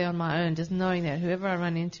just go there on my own, just knowing that whoever I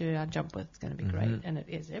run into, I jump with, is going to be great, and it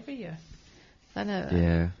is every year. I know that.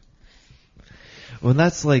 Yeah. Well,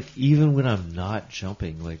 that's like even when I'm not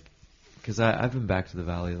jumping, like, because I've been back to the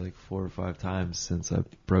valley like 4 or 5 times since I've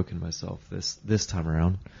broken myself this time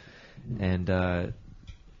around, and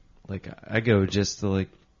like I go just to like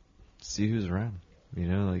see who's around, you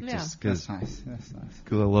know, like Yeah. just because That's nice.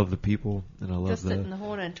 I love the people and I love Just sit in the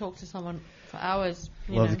corner and talk to someone for hours.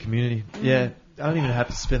 You love know. the community. Yeah, I don't even have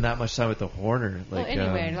to spend that much time with the Horner. Like, Well,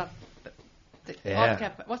 anyway, like the yeah. art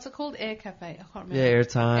cafe. What's it called? Air Cafe. I can't remember. yeah,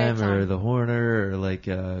 Airtime or Airtime. the Horner or like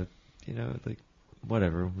you know, like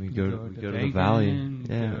whatever. We go go to to the valley. Berryman,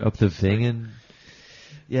 Yeah, go up the just like- Vingen.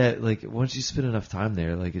 Yeah, like once you spend enough time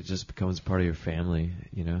there, like it just becomes part of your family,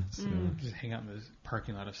 you know. So, Just hang out in the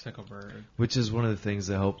parking lot of Sickleburg. which is one of the things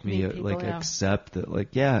that helped me Meet people, like yeah. accept that,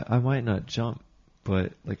 like, yeah, I might not jump,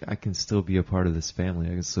 but like I can still be a part of this family.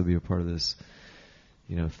 I can still be a part of this,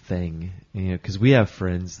 you know, thing. And, you know, because we have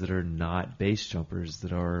friends that are not base jumpers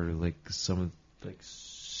that are like some of like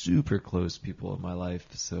super close people in my life.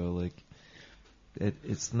 So like,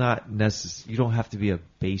 it's not necessary. You don't have to be a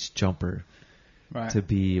base jumper Right. to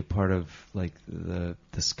be a part of like the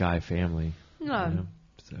Sky family. No. You know?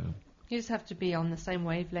 So You just have to be on the same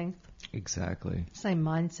wavelength, exactly. same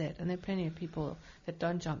mindset. And there are plenty of people that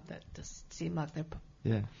don't jump that just seem like they're.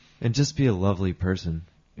 Yeah, and just be a lovely person.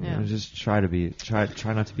 You Yeah. know, just try not to be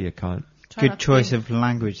a cunt. Try Good not to choice be of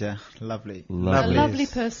language there. Lovely. a Lovely. lovely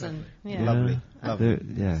person. Yeah. Lovely. Yeah. Lovely.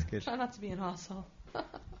 Yeah. That's good. Try not to be an asshole.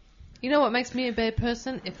 You know what makes me a bad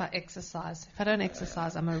person? If I exercise. If I don't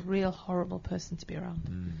exercise, I'm a real horrible person to be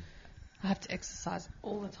around. I have to exercise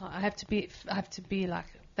all the time. I have to be like,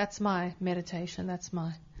 that's my meditation. That's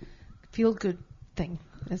my feel good thing.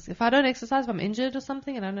 If I don't exercise, if I'm injured or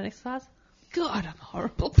something and I don't exercise, God, I'm a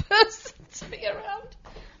horrible person to be around.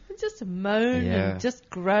 I just moan Yeah. and just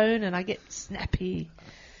groan and I get snappy.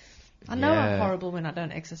 I know Yeah. I'm horrible when I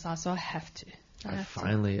don't exercise, so I have to. I have to.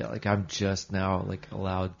 finally, like, I'm just now like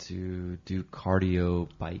allowed to do cardio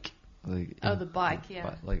bike. Like, Oh, the bike,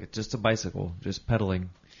 yeah. like just a bicycle, just pedaling.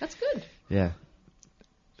 That's good. Yeah.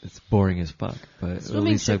 It's boring as fuck, but at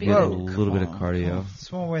Swimming least should I be get a good. little bit of cardio.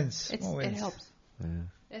 Small wins. It Small wins. helps. Yeah.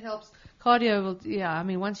 It helps. Cardio will, yeah. I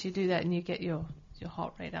mean, once you do that and you get your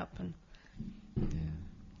heart rate up, and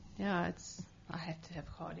yeah, I have to have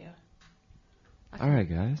cardio. All right,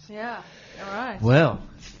 guys. Yeah. All right. Well,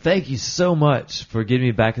 thank you so much for getting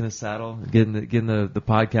me back in the saddle, getting the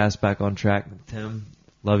podcast back on track. Tim,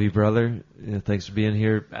 love you, brother. Thanks for being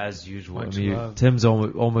here as usual. Much I mean, love. Tim's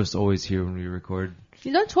almost always here when we record.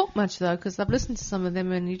 You don't talk much though, because I've listened to some of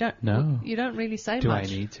them, and you don't. No. You don't really say Do much. I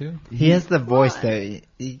need to? He has the voice Why? though.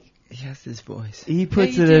 He has this voice. He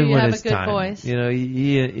puts you it do. in You when have a it's good time. voice. You know,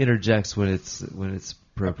 he interjects when it's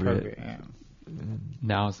appropriate. Yeah.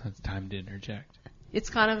 Now's the time to interject. It's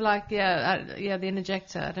kind of like the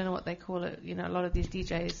interjector. I don't know what they call it. You know, a lot of these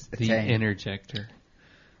DJs. The Etain. interjector.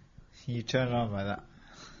 You turn it on by that.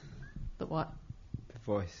 The what? The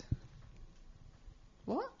voice.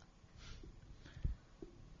 What?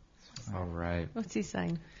 All right. What's he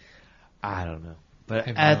saying? I don't know. But I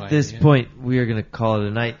have at no this idea. point, we are going to call it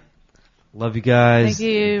a night. Love you guys. Thank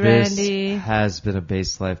you, this Randy. Has been a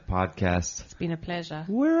Base Life podcast. It's been a pleasure.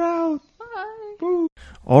 We're out. Bye. Boo.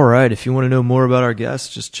 All right. If you want to know more about our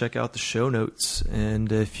guests, just check out the show notes. And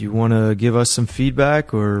if you want to give us some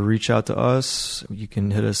feedback or reach out to us, you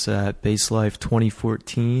can hit us at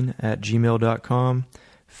baselife2014@gmail.com,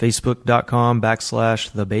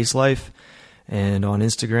 facebook.com/thebaselife, and on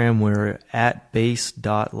Instagram we're at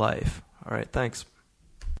base.life. All right. Thanks.